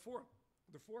 The four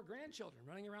grandchildren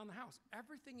running around the house.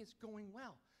 Everything is going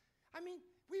well. I mean,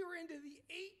 we were into the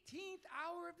 18th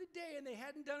hour of the day and they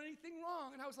hadn't done anything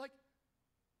wrong. And I was like,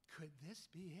 could this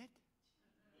be it?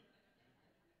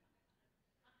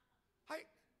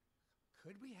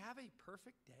 Could we have a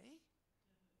perfect day?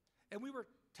 And we were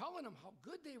telling them how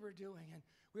good they were doing. And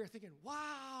we were thinking,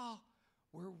 wow,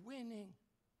 we're winning.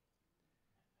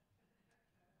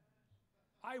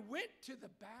 I went to the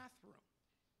bathroom.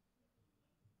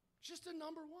 Just a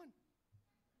number one.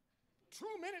 2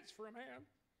 minutes for a man.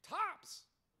 Tops.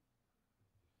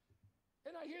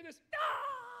 And I hear this,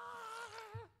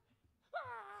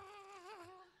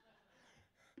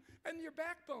 and your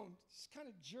backbone just kind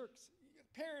of jerks.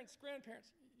 Parents,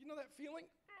 grandparents, you know that feeling?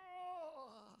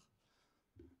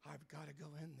 I've got to go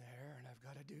in there and I've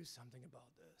got to do something about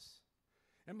this.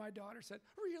 And my daughter said,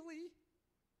 really?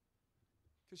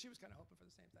 Because she was kind of hoping for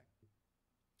the same thing.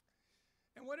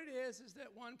 And what it is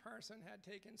that one person had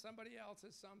taken somebody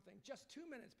else's something just 2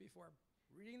 minutes before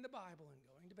reading the Bible and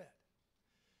going to bed.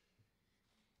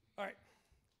 All right,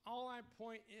 all my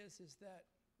point is that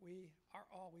we are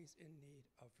always in need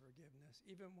of forgiveness,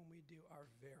 even when we do our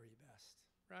very best,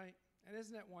 right? And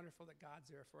isn't it wonderful that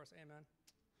God's there for us? Amen?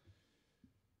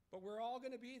 But we're all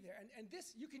going to be there. And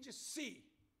this, you can just see,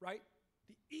 right?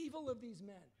 The evil of these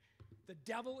men, the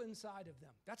devil inside of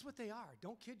them. That's what they are.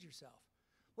 Don't kid yourself.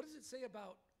 What does it say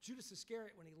about Judas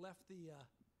Iscariot when he left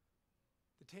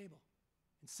the table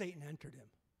and Satan entered him?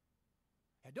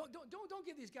 Yeah, don't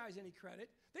give these guys any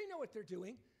credit. They know what they're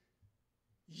doing.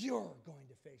 You're going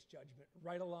to face judgment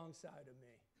right alongside of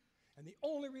me. And the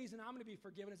only reason I'm going to be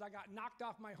forgiven is I got knocked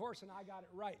off my horse and I got it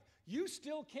right. You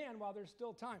still can while there's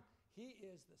still time. He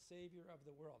is the Savior of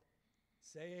the world.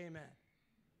 Say amen.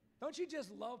 Don't you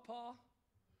just love Paul?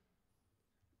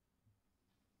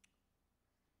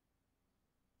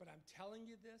 But I'm telling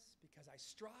you this because I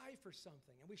strive for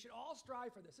something, and we should all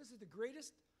strive for this. This is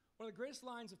one of the greatest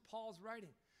lines of Paul's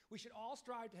writing. We should all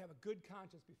strive to have a good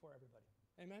conscience before everybody.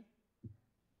 Amen?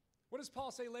 What does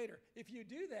Paul say later? If you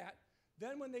do that,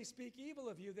 then when they speak evil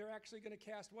of you, they're actually going to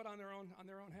cast what on their own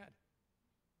head?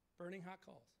 Burning hot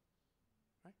coals.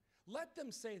 Right? Let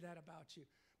them say that about you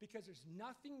because there's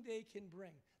nothing they can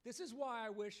bring. This is why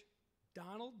I wish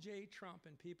Donald J. Trump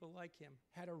and people like him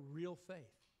had a real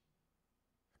faith.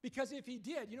 Because if he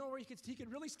did, you know where he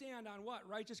could really stand on what?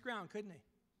 Righteous ground, couldn't he?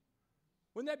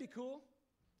 Wouldn't that be cool?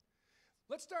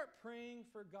 Let's start praying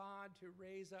for God to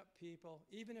raise up people,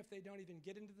 even if they don't even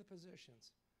get into the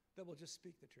positions, that will just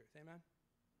speak the truth. Amen?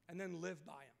 And then live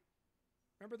by them.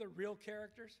 Remember the real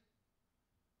characters?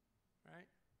 Right?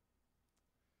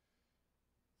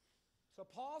 So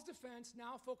Paul's defense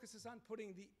now focuses on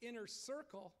putting the inner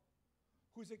circle,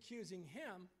 who's accusing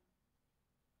him,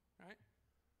 right,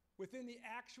 within the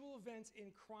actual events in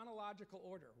chronological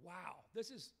order. Wow,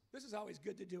 this is always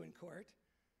good to do in court.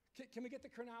 Can we get the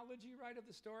chronology right of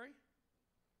the story?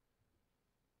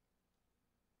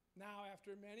 Now,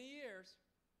 after many years,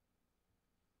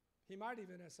 he might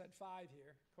even have said 5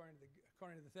 here, according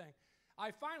to the thing.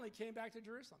 I finally came back to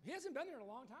Jerusalem. He hasn't been there in a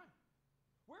long time.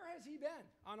 Where has he been?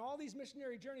 On all these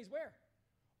missionary journeys, where?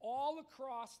 all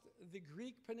across the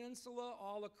Greek peninsula,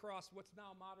 all across what's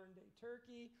now modern-day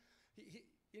Turkey,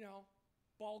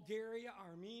 Bulgaria,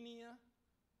 Armenia.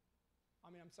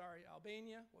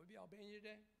 Albania. What would be Albania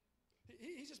today?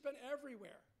 He's just been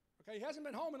everywhere. Okay, he hasn't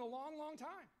been home in a long, long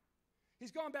time.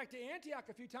 He's gone back to Antioch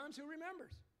a few times, who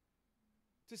remembers?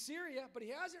 To Syria, but he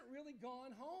hasn't really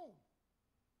gone home.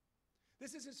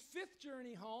 This is his 5th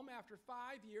journey home after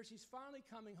 5 years. He's finally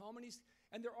coming home,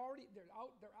 and they're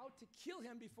out to kill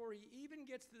him before he even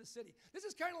gets to the city. This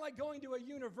is kind of like going to a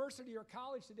university or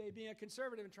college today, being a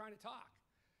conservative and trying to talk.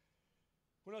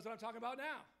 Who knows what I'm talking about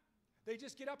now? They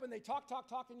just get up and they talk,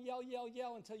 and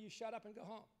yell until you shut up and go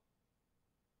home.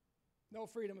 No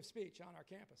freedom of speech on our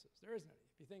campuses. There isn't any.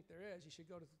 If you think there is, you should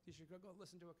go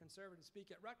listen to a conservative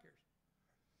speak at Rutgers.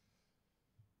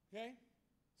 Okay?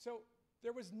 So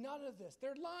there was none of this.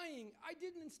 They're lying. I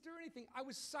didn't stir anything. I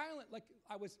was silent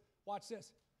watch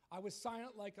this. I was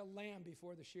silent like a lamb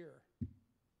before the shearer.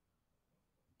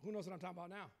 Who knows what I'm talking about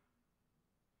now?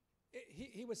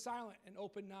 He was silent and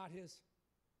opened not his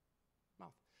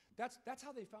mouth. That's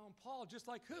how they found Paul, just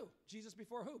like who? Jesus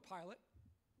before who? Pilate.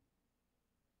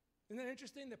 Isn't that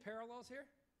interesting, the parallels here?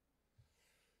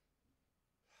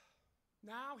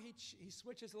 Now he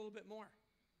switches a little bit more.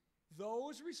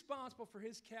 Those responsible for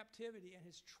his captivity and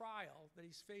his trial that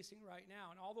he's facing right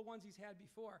now, and all the ones he's had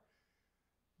before,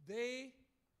 they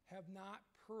have not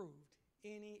proved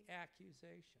any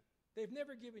accusation. They've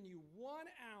never given you 1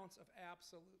 ounce of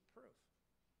absolute proof.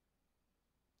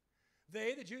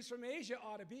 They, the Jews from Asia,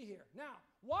 ought to be here. Now,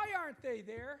 why aren't they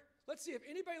there? Let's see if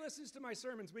anybody listens to my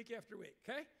sermons week after week,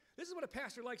 okay? This is what a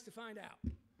pastor likes to find out.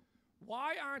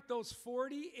 Why aren't those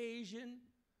 40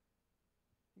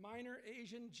 minor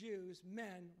Asian Jews,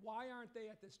 men, why aren't they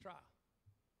at this trial?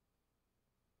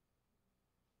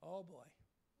 Oh, boy.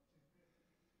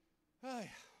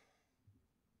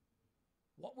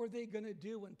 What were they going to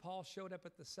do when Paul showed up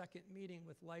at the second meeting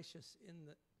with Lysias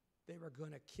they were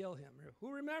going to kill him?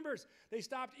 Who remembers? They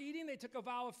stopped eating, they took a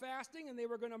vow of fasting, and they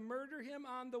were going to murder him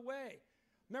on the way.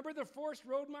 Remember the forced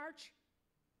road march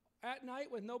at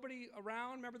night with nobody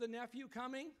around? Remember the nephew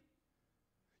coming?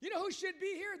 You know who should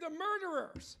be here? The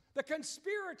murderers, the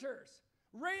conspirators.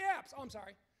 Ray Epps. Oh, I'm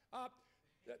sorry.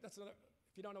 That's another.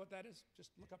 If you don't know what that is, just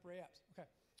look up Ray Epps. Okay.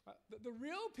 The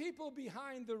real people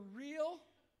behind the real.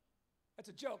 That's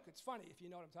a joke. It's funny if you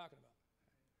know what I'm talking about.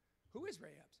 Who is Ray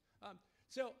Epps?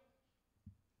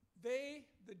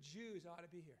 The Jews ought to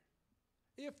be here.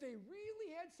 If they really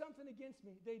had something against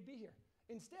me, they'd be here.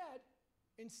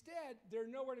 Instead, they're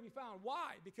nowhere to be found.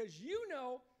 Why? Because you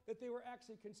know that they were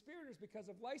actually conspirators because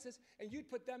of Lysias, and you'd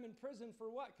put them in prison for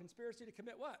what? Conspiracy to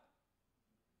commit what?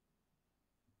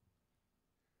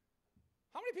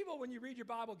 How many people, when you read your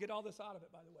Bible, get all this out of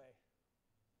it, by the way?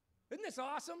 Isn't this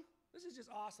awesome? This is just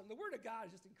awesome. The Word of God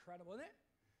is just incredible, isn't it?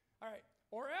 All right.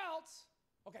 Or else,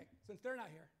 okay, since they're not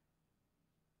here,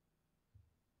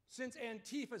 since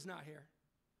Antifa's not here,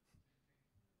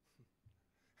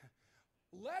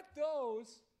 let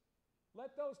those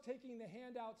taking the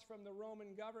handouts from the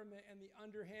Roman government and the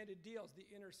underhanded deals, the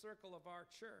inner circle of our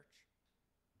church,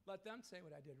 let them say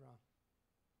what I did wrong.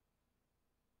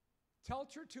 Tell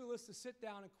Tertullus to sit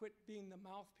down and quit being the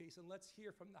mouthpiece, and let's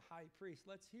hear from the high priest.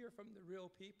 Let's hear from the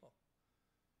real people.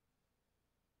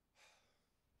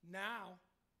 Now,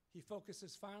 he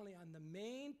focuses finally on the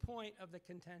main point of the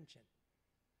contention.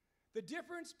 The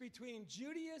difference between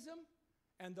Judaism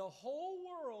and the whole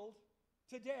world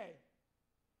today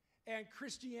and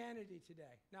Christianity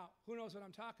today. Now, who knows what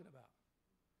I'm talking about?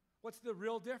 What's the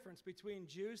real difference between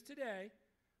Jews today,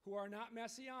 who are not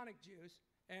Messianic Jews,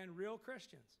 and real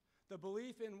Christians? The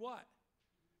belief in what?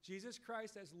 Jesus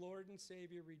Christ as Lord and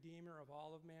Savior, Redeemer of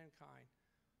all of mankind,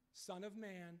 Son of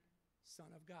Man, Son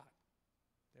of God.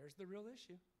 There's the real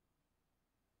issue.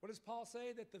 What does Paul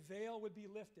say? That the veil would be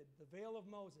lifted, the veil of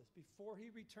Moses, before he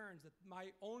returns, that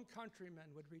my own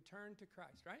countrymen would return to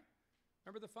Christ, right?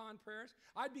 Remember the fond prayers?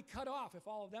 I'd be cut off if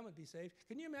all of them would be saved.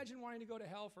 Can you imagine wanting to go to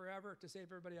hell forever to save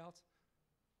everybody else?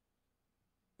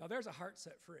 Now there's a heart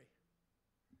set free.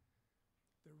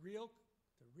 The real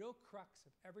crux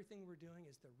of everything we're doing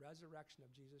is the resurrection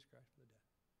of Jesus Christ from the dead.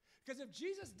 Because if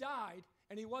Jesus died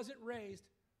and he wasn't raised,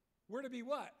 we're to be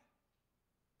what?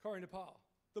 According to Paul,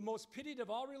 the most pitied of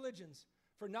all religions,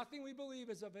 for nothing we believe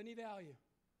is of any value.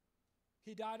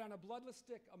 He died on a bloodless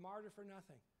stick, a martyr for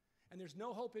nothing. And there's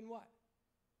no hope in what?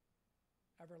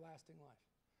 Everlasting life.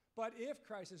 But if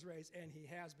Christ is raised, and he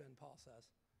has been, Paul says,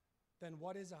 then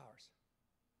what is ours?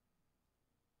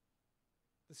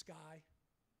 The sky,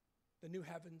 the new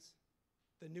heavens,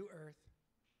 the new earth,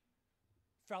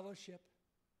 fellowship,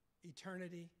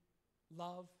 eternity,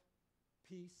 love,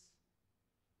 peace,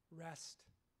 rest.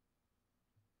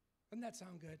 Doesn't that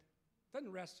sound good?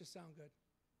 Doesn't rest just sound good?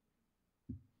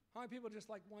 How many people just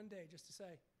like one day just to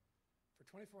say, for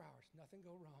 24 hours, nothing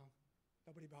go wrong,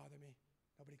 nobody bother me,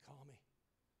 nobody call me,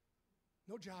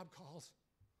 no job calls.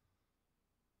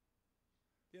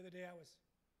 The other day I was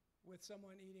with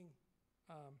someone eating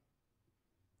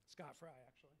Scott Fry,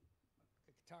 actually,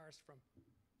 a guitarist from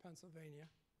Pennsylvania.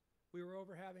 We were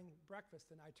over having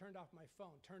breakfast, and I turned off my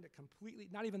phone, turned it completely,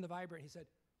 not even the vibrate. He said,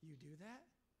 "You do that?"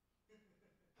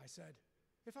 I said,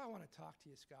 "If I want to talk to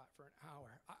you, Scott, for an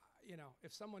hour,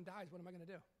 if someone dies, what am I going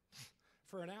to do?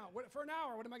 For an hour,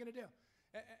 what am I going to do?"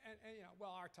 And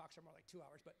well, our talks are more like 2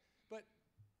 hours, but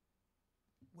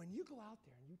when you go out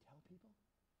there and you tell people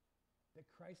that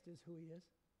Christ is who he is,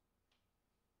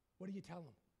 what do you tell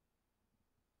them?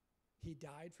 He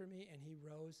died for me and he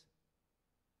rose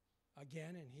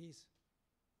again, and he's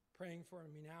praying for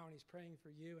me now, and he's praying for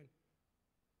you, and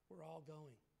we're all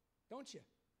going. Don't you?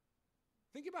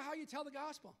 Think about how you tell the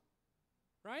gospel,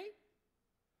 right?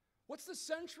 What's the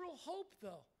central hope,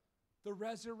 though? The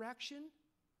resurrection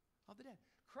of the dead.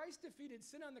 Christ defeated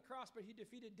sin on the cross, but he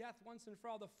defeated death once and for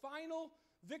all. The final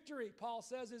victory, Paul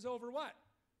says, is over what?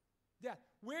 Death.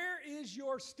 Where is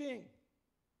your sting?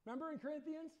 Remember in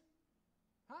Corinthians?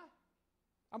 Huh?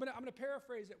 I'm gonna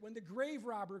paraphrase it. When the grave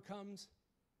robber comes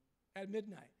at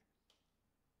midnight.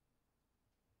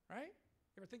 Right?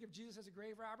 You ever think of Jesus as a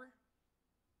grave robber?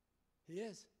 He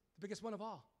is. The biggest one of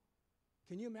all.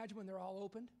 Can you imagine when they're all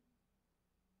opened?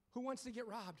 Who wants to get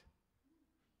robbed?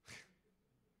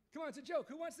 Come on, it's a joke.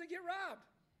 Who wants to get robbed?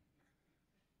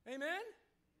 Amen?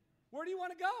 Where do you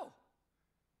want to go?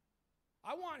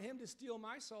 I want him to steal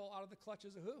my soul out of the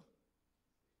clutches of who?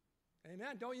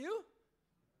 Amen. Don't you?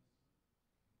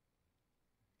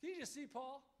 Can you just see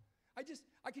Paul?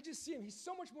 I could just see him. He's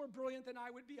so much more brilliant than I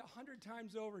would be 100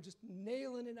 times over, just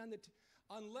nailing it on the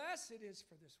unless it is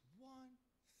for this one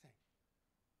thing.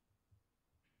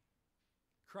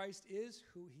 Christ is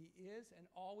who he is and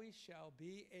always shall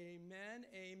be. Amen,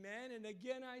 amen. And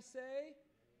again I say,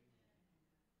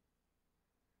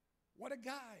 what a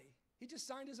guy. He just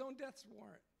signed his own death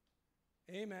warrant.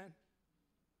 Amen.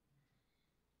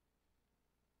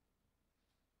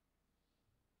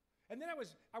 And then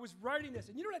I was writing this,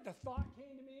 and you know what the thought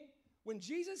came to me? When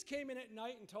Jesus came in at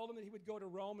night and told him that he would go to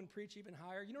Rome and preach even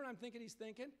higher, you know what I'm thinking he's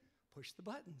thinking? Push the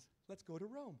buttons. Let's go to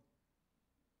Rome.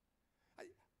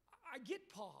 I get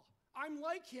Paul. I'm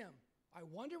like him. I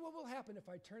wonder what will happen if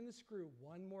I turn the screw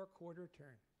one more quarter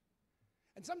turn.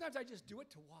 And sometimes I just do it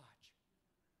to watch.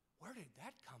 Where did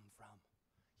that come from?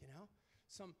 You know?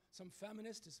 Some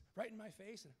feminist is right in my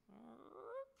face and,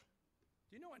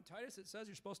 do you know in Titus it says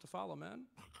you're supposed to follow men?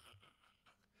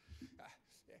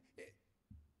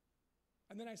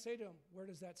 And then I say to him, where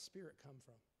does that spirit come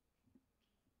from?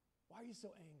 Why are you so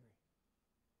angry?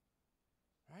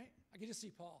 Right? I can just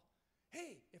see Paul.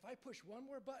 Hey, if I push one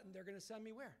more button, they're going to send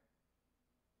me where?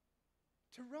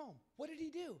 To Rome. What did he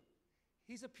do?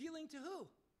 He's appealing to who?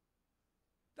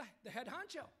 The head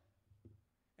honcho.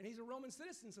 And he's a Roman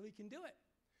citizen, so he can do it.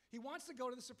 He wants to go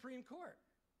to the Supreme Court.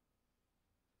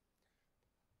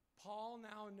 Paul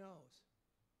now knows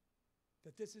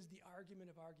that this is the argument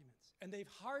of arguments. And they've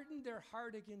hardened their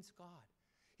heart against God.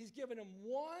 He's given them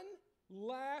one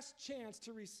last chance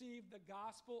to receive the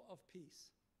gospel of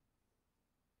peace.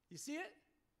 You see it?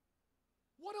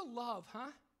 What a love,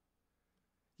 huh?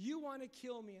 You want to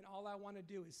kill me, and all I want to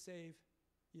do is save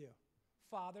you.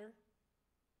 Father,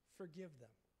 forgive them,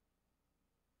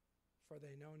 for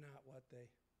they know not what they...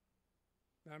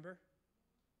 Remember?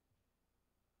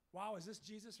 Wow, is this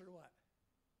Jesus or what?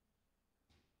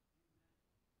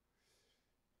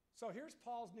 So here's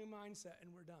Paul's new mindset,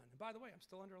 and we're done. And by the way, I'm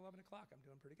still under 11 o'clock. I'm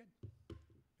doing pretty good.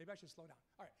 Maybe I should slow down.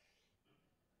 All right.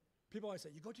 People always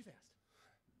say, you go too fast.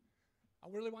 I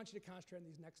really want you to concentrate on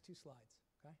these next two slides,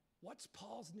 okay? What's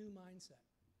Paul's new mindset?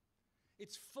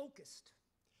 It's focused.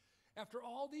 After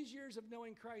all these years of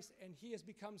knowing Christ, and he has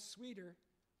become sweeter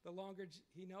the longer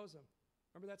he knows him.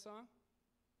 Remember that song?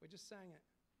 We just sang it.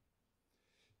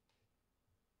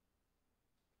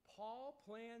 Paul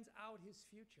plans out his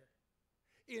future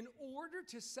in order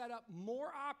to set up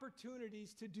more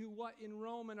opportunities to do what in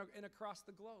Rome and across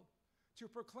the globe? To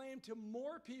proclaim to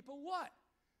more people what?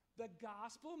 The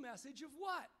gospel message of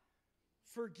what?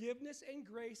 Forgiveness and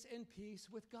grace and peace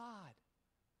with God.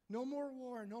 No more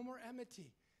war, no more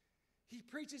enmity. He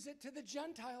preaches it to the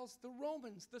Gentiles, the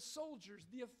Romans, the soldiers,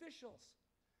 the officials,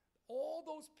 all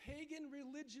those pagan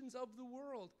religions of the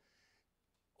world.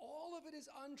 All of it is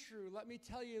untrue. Let me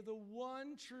tell you the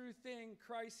one true thing.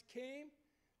 Christ came,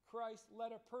 Christ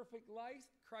led a perfect life,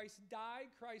 Christ died,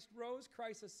 Christ rose,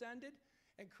 Christ ascended,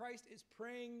 And Christ is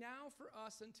praying now for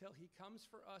us until he comes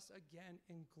for us again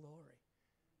in glory.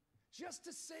 Just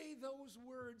to say those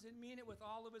words and mean it with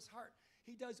all of his heart.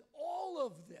 He does all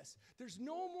of this. There's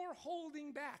no more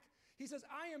holding back. He says,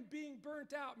 I am being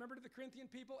burnt out, remember to the Corinthian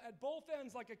people, at both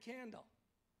ends like a candle.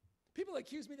 People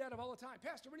accuse me of that all the time.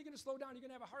 Pastor, when are you going to slow down? You're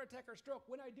going to have a heart attack or a stroke.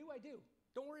 When I do, I do.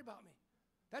 Don't worry about me.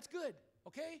 That's good,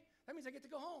 okay? That means I get to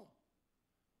go home.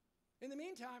 In the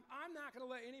meantime, I'm not going to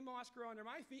let any moss grow under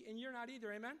my feet, and you're not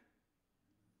either, amen?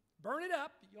 Burn it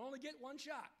up. You only get one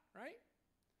shot, right?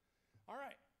 All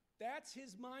right. That's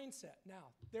his mindset.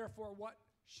 Now, therefore, what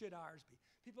should ours be?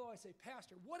 People always say,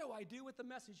 Pastor, what do I do with the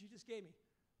message you just gave me?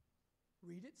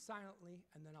 Read it silently,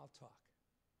 and then I'll talk.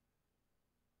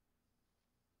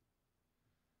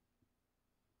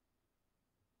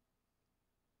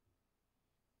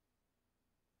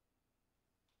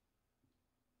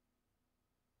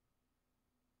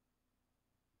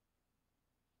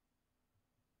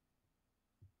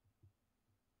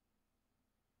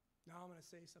 Now I'm going to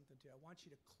say something to you. I want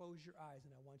you to close your eyes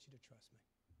and I want you to trust me.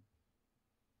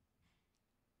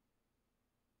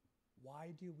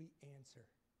 Why do we answer?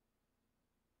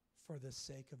 For the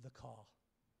sake of the call.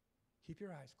 Keep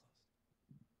your eyes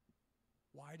closed.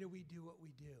 Why do we do what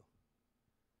we do?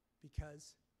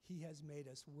 Because he has made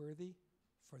us worthy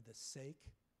for the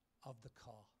sake of the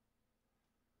call.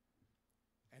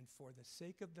 And for the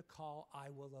sake of the call,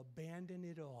 I will abandon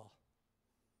it all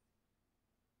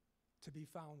to be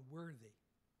found worthy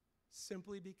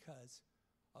simply because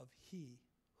of he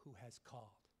who has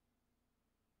called.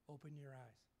 Open your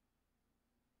eyes.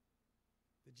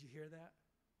 Did you hear that?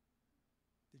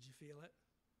 Did you feel it?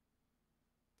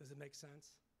 Does it make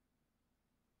sense?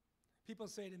 People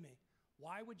say to me,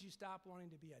 why would you stop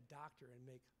wanting to be a doctor and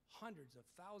make hundreds of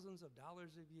thousands of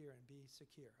dollars a year and be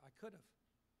secure? I could have.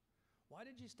 Why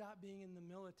did you stop being in the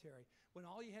military when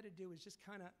all you had to do was just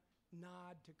kind of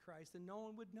nod to Christ and no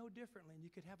one would know differently and you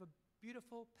could have a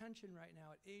beautiful pension right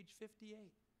now at age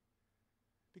 58?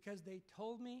 Because they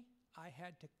told me I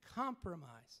had to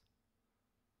compromise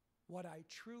what I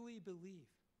truly believe,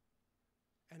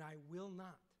 and I will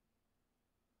not.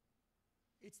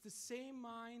 It's the same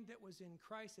mind that was in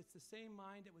Christ. It's the same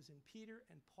mind that was in Peter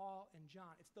and Paul and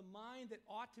John. It's the mind that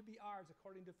ought to be ours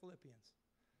according to Philippians.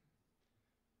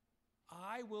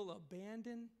 I will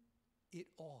abandon it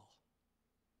all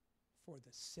for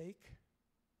the sake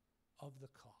of the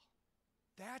call.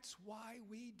 That's why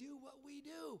we do what we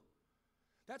do.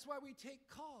 That's why we take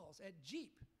calls at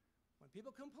Jeep when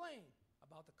people complain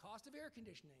about the cost of air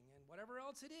conditioning and whatever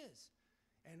else it is.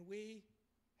 And we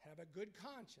have a good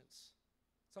conscience.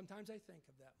 Sometimes I think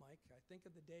of that, Mike. I think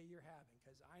of the day you're having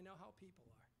because I know how people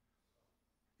are.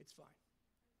 It's fine.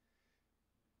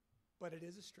 But it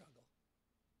is a struggle,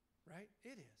 right?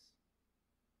 It is.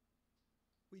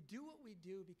 We do what we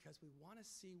do because we want to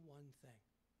see one thing: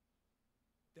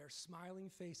 their smiling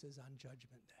faces on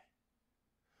Judgment Day.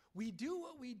 We do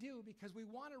what we do because we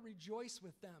want to rejoice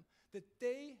with them that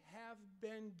they have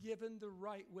been given the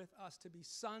right with us to be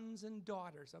sons and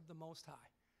daughters of the Most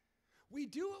High. We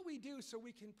do what we do so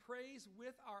we can praise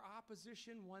with our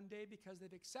opposition one day because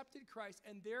they've accepted Christ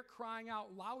and they're crying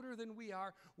out louder than we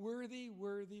are, worthy,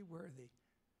 worthy, worthy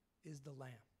is the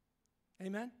Lamb.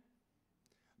 Amen?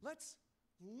 Let's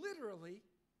literally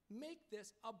make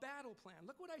this a battle plan.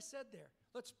 Look what I said there.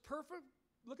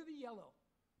 Look at the yellow.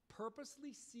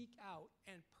 Purposely seek out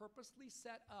and purposely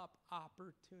set up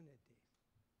opportunities.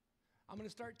 I'm going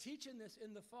to start teaching this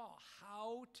in the fall,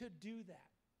 how to do that.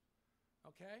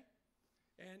 Okay?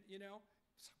 And,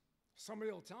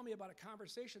 somebody will tell me about a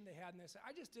conversation they had, and they say,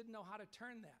 I just didn't know how to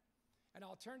turn that. And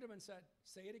I'll turn to them and say,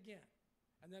 say it again.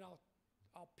 And then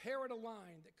I'll parrot a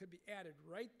line that could be added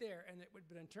right there, and it would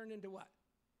have been turned into what?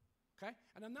 Okay?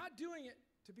 And I'm not doing it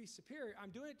to be superior. I'm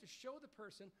doing it to show the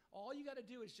person all you got to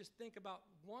do is just think about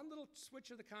one little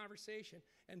switch of the conversation,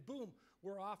 and boom,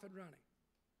 we're off and running.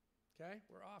 Okay?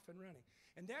 We're off and running.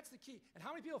 And that's the key. And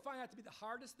how many people find that to be the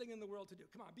hardest thing in the world to do?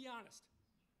 Come on, be honest.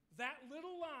 That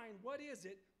little line, what is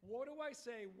it? What do I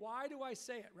say? Why do I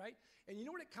say it, right? And you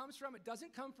know what it comes from? It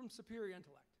doesn't come from superior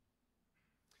intellect.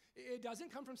 It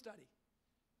doesn't come from study,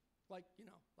 like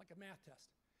a math test.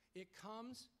 It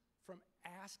comes from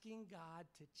asking God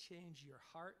to change your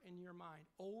heart and your mind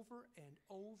over and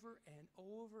over and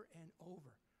over and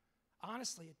over.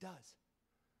 Honestly, it does.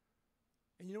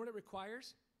 And you know what it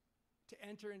requires? To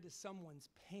enter into someone's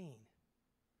pain.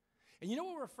 And you know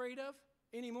what we're afraid of?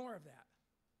 Any more of that.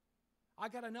 I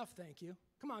got enough, thank you.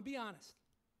 Come on, be honest.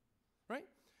 Right?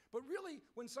 But really,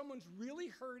 when someone's really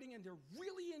hurting and they're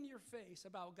really in your face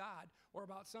about God or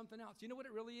about something else, you know what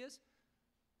it really is?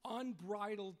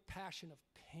 Unbridled passion of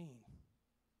pain.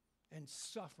 and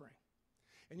suffering.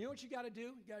 And you know what you got to do?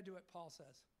 You got to do what Paul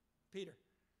says. Peter,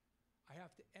 I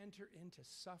have to enter into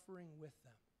suffering with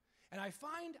them. And I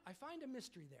find a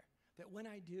mystery there, that when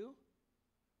I do,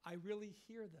 I really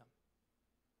hear them.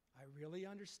 I really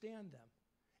understand them.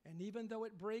 And even though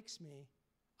it breaks me,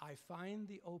 I find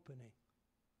the opening.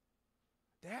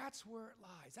 That's where it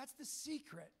lies. That's the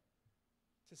secret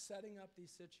to setting up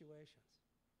these situations.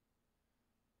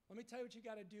 Let me tell you what you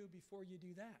got to do before you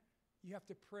do that. You have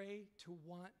to pray to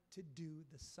want to do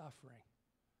the suffering.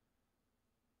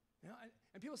 You know,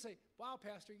 and people say, wow,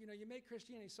 Pastor, you make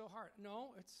Christianity so hard.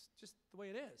 No, it's just the way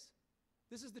it is.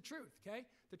 This is the truth, okay?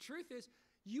 The truth is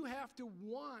you have to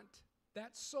want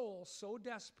that soul so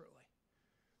desperately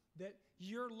that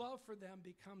your love for them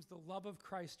becomes the love of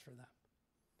Christ for them.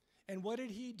 And what did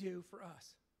he do for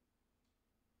us?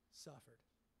 Suffered.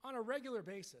 On a regular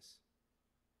basis.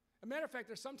 As a matter of fact,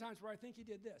 there's sometimes where I think he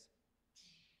did this.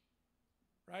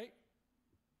 Right?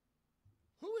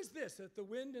 Who is this that the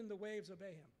wind and the waves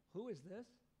obey him? Who is this?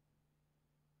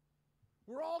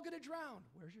 We're all going to drown.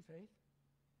 Where's your faith?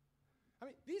 I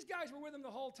mean, these guys were with him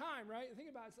the whole time, right? Think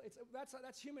about it.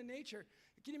 That's human nature.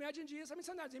 Can you imagine Jesus? I mean,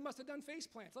 sometimes he must have done face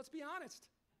plants. Let's be honest.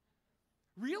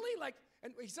 Really?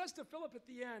 And he says to Philip at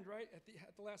the end, right,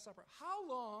 at the Last Supper, how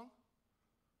long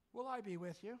will I be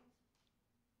with you?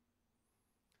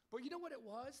 But you know what it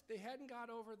was? They hadn't got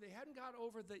over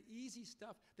the easy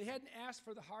stuff. They hadn't asked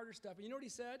for the harder stuff. And you know what he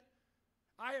said?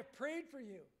 I have prayed for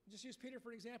you. Just use Peter for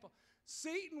an example.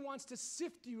 Satan wants to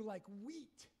sift you like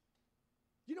wheat.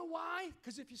 You know why?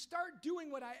 Because if you start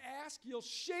doing what I ask, you'll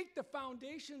shake the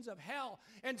foundations of hell,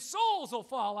 and souls will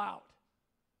fall out.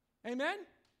 Amen?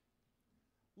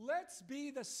 Let's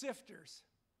be the sifters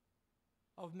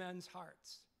of men's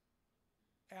hearts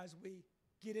as we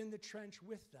get in the trench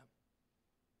with them,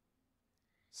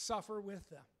 suffer with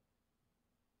them,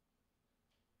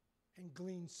 and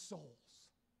glean souls.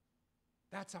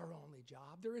 That's our only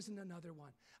job. There isn't another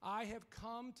one. I have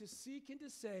come to seek and to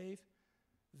save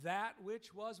that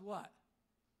which was what?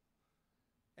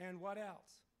 And what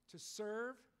else? To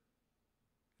serve,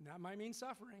 and that might mean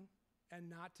suffering, and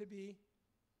not to be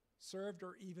served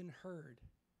or even heard.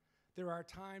 There are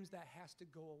times that has to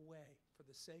go away for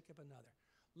the sake of another.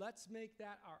 Let's make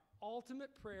that our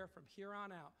ultimate prayer from here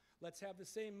on out. Let's have the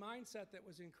same mindset that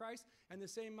was in Christ and the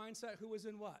same mindset who was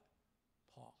in what?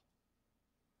 Paul.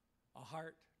 A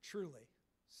heart truly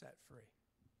set free.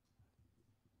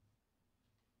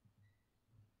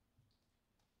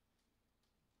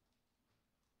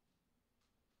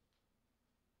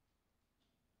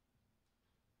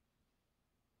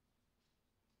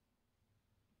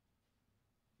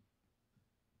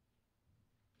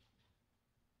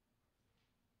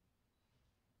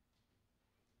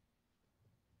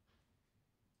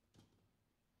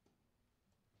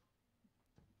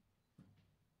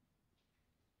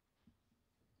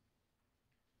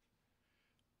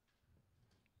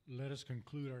 Let us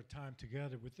conclude our time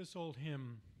together with this old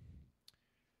hymn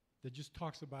that just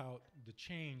talks about the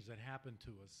change that happened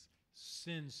to us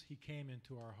since he came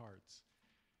into our hearts.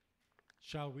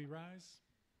 Shall we rise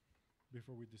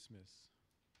before we dismiss?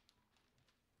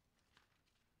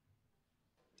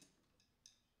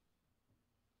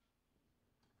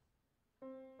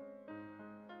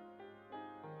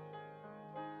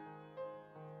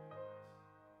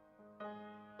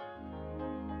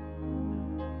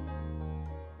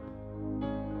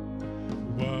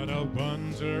 What a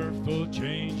wonderful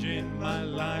change in my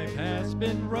life has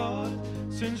been wrought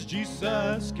since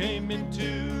Jesus came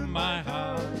into my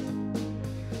heart.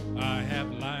 I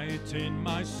have light in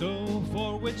my soul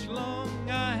for which long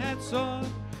I had sought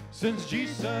since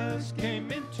Jesus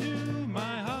came into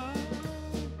my heart.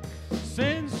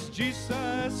 Since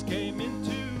Jesus came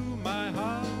into my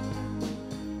heart.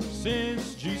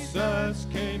 Since Jesus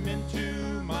came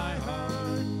into my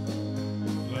heart.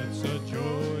 Let's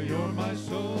adore my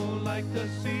soul like the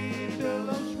sea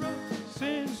billows run.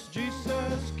 Since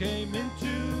Jesus came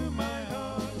into my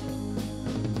heart.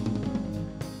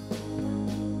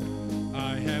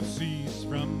 I have ceased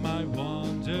from my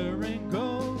wandering,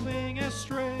 going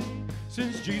astray,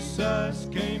 since Jesus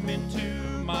came into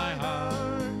my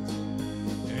heart.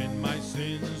 And my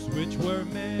sins, which were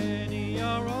many,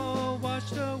 are all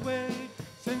washed away,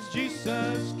 since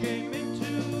Jesus came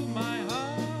into my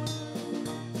heart.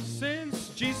 Since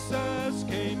Jesus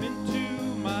came into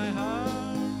my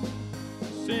heart.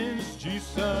 Since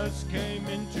Jesus came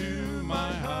into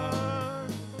my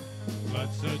heart.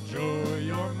 Let's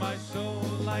adore my soul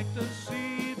like the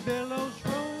sea billows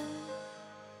roll.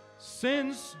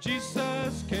 Since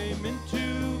Jesus came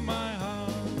into my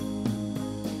heart.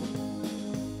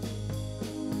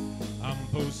 I'm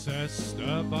possessed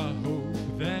of a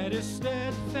hope that is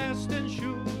steadfast and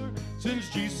sure, since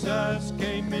Jesus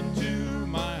came into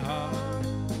my heart.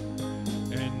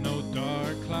 And no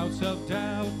dark clouds of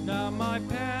doubt now my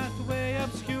pathway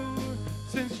obscure,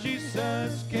 since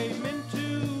Jesus came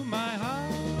into my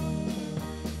heart.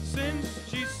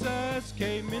 Since Jesus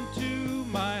came into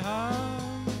my heart.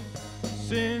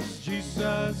 Since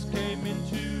Jesus came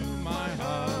into my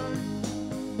heart.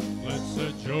 Let's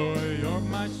the joy of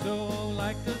my soul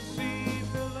like the sea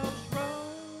billows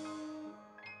roll.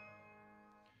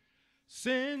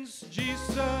 Since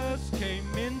Jesus came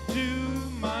into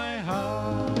my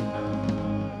heart.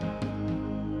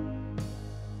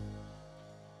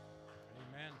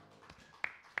 Amen.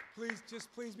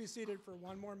 Please be seated for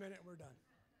one more minute. We're done.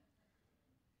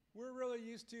 We're really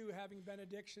used to having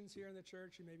benedictions here in the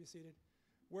church. You may be seated.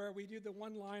 Where we do the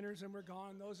one-liners and we're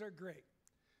gone. Those are great.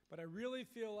 But I really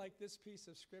feel like this piece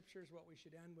of Scripture is what we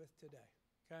should end with today.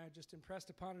 Okay, I just impressed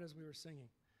upon it as we were singing.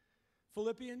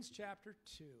 Philippians chapter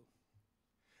 2.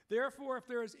 Therefore, if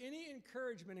there is any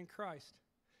encouragement in Christ,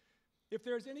 if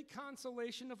there is any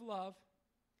consolation of love,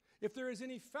 if there is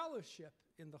any fellowship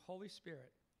in the Holy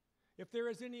Spirit, if there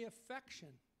is any affection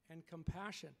and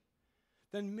compassion,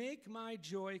 then make my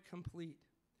joy complete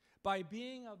by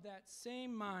being of that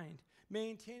same mind,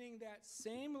 maintaining that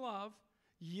same love,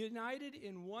 united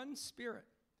in one spirit,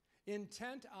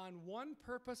 intent on one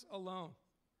purpose alone.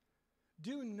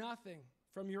 Do nothing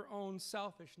from your own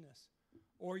selfishness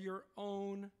or your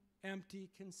own empty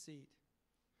conceit,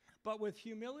 but with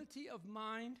humility of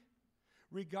mind,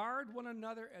 regard one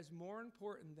another as more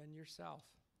important than yourself.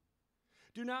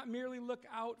 Do not merely look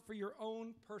out for your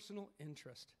own personal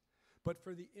interest, but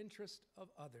for the interest of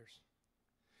others.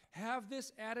 Have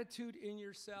this attitude in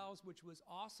yourselves, which was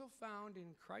also found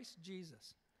in Christ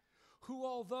Jesus, who,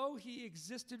 although he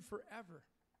existed forever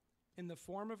in the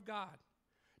form of God,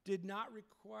 did not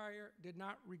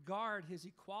regard his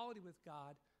equality with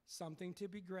God something to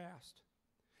be grasped.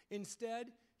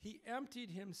 Instead, he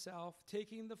emptied himself,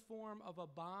 taking the form of a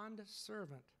bond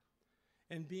servant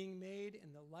and being made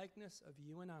in the likeness of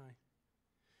you and I.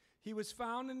 He was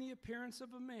found in the appearance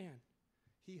of a man.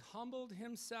 He humbled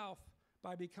himself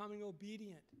by becoming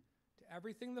obedient to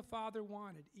everything the Father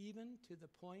wanted, even to the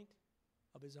point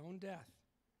of his own death,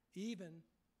 even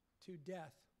to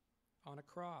death on a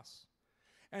cross.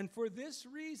 And for this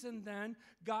reason, then,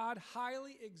 God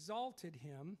highly exalted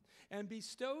him and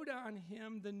bestowed on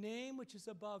him the name which is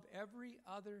above every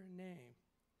other name,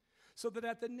 so that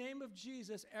at the name of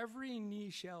Jesus every knee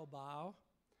shall bow,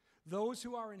 those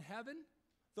who are in heaven,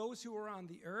 those who are on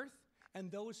the earth,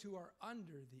 and those who are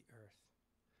under the earth.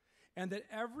 And that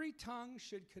every tongue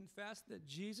should confess that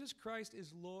Jesus Christ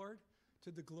is Lord,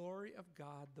 to the glory of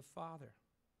God the Father.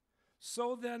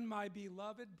 So then, my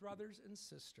beloved brothers and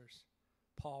sisters,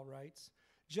 Paul writes,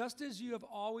 just as you have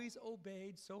always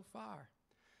obeyed so far,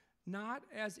 not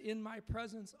as in my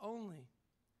presence only,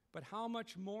 but how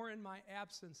much more in my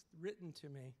absence written to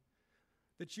me,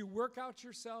 that you work out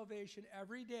your salvation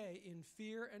every day in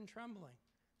fear and trembling.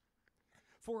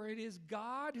 For it is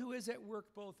God who is at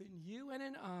work both in you and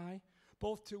in I,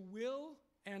 both to will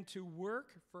and to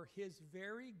work for his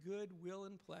very good will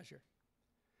and pleasure.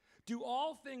 Do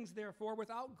all things, therefore,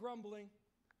 without grumbling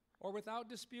or without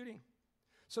disputing,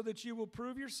 so that you will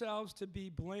prove yourselves to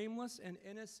be blameless and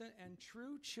innocent and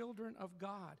true children of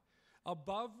God,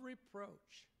 above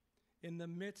reproach, in the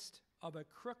midst of a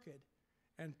crooked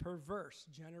and perverse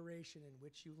generation in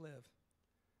which you live.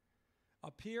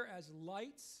 Appear as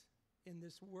lights in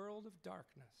this world of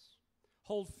darkness.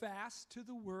 Hold fast to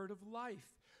the word of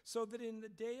life, so that in the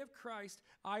day of Christ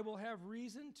I will have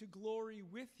reason to glory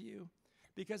with you,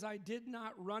 because I did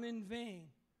not run in vain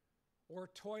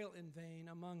or toil in vain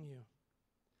among you.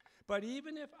 But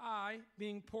even if I,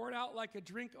 being poured out like a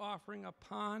drink offering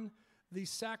upon the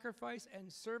sacrifice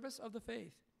and service of the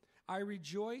faith, I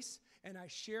rejoice and I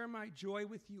share my joy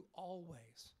with you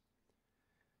always.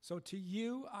 So to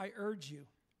you I urge you,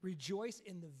 rejoice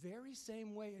in the very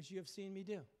same way as you have seen me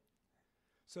do,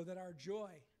 so that our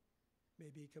joy may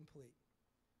be complete.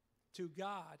 To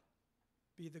God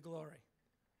be the glory.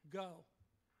 Go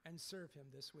and serve him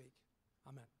this week.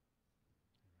 Amen.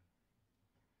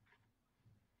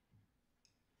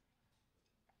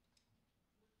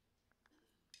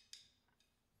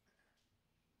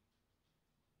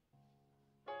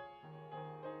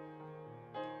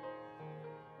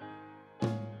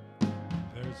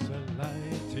 There's a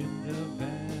light in the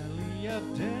valley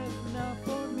of death now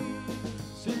for me,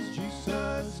 since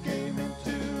Jesus came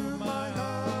into my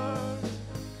heart.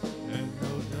 And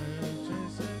no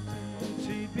darkness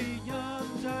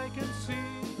beyond I can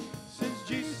see, since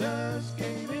Jesus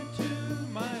came into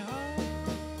my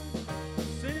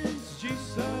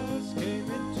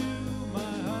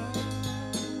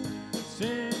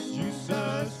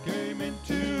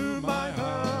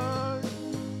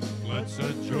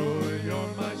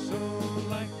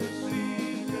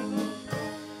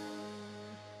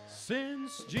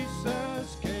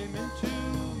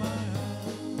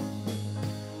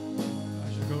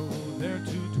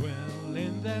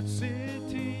that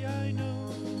city I know,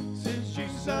 since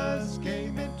Jesus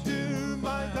came into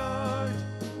my heart.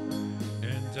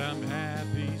 And I'm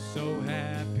happy, so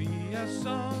happy, as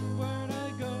somewhere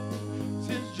I go,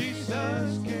 since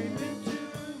Jesus came into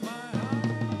my heart.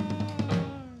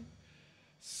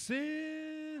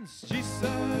 Since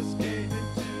Jesus came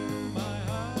into my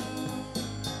heart,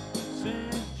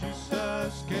 since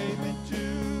Jesus came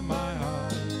into my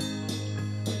heart,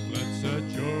 let's a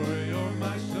joy o'er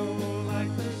my soul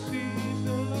like the seas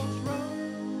billows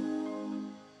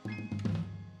run.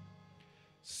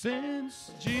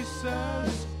 Since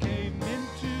Jesus came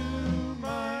into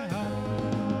my heart.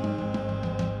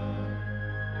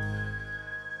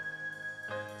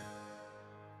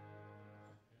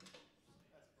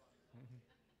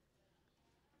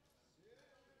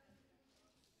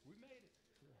 We made it.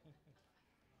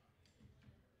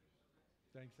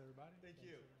 Thanks, everybody. Thank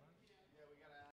you.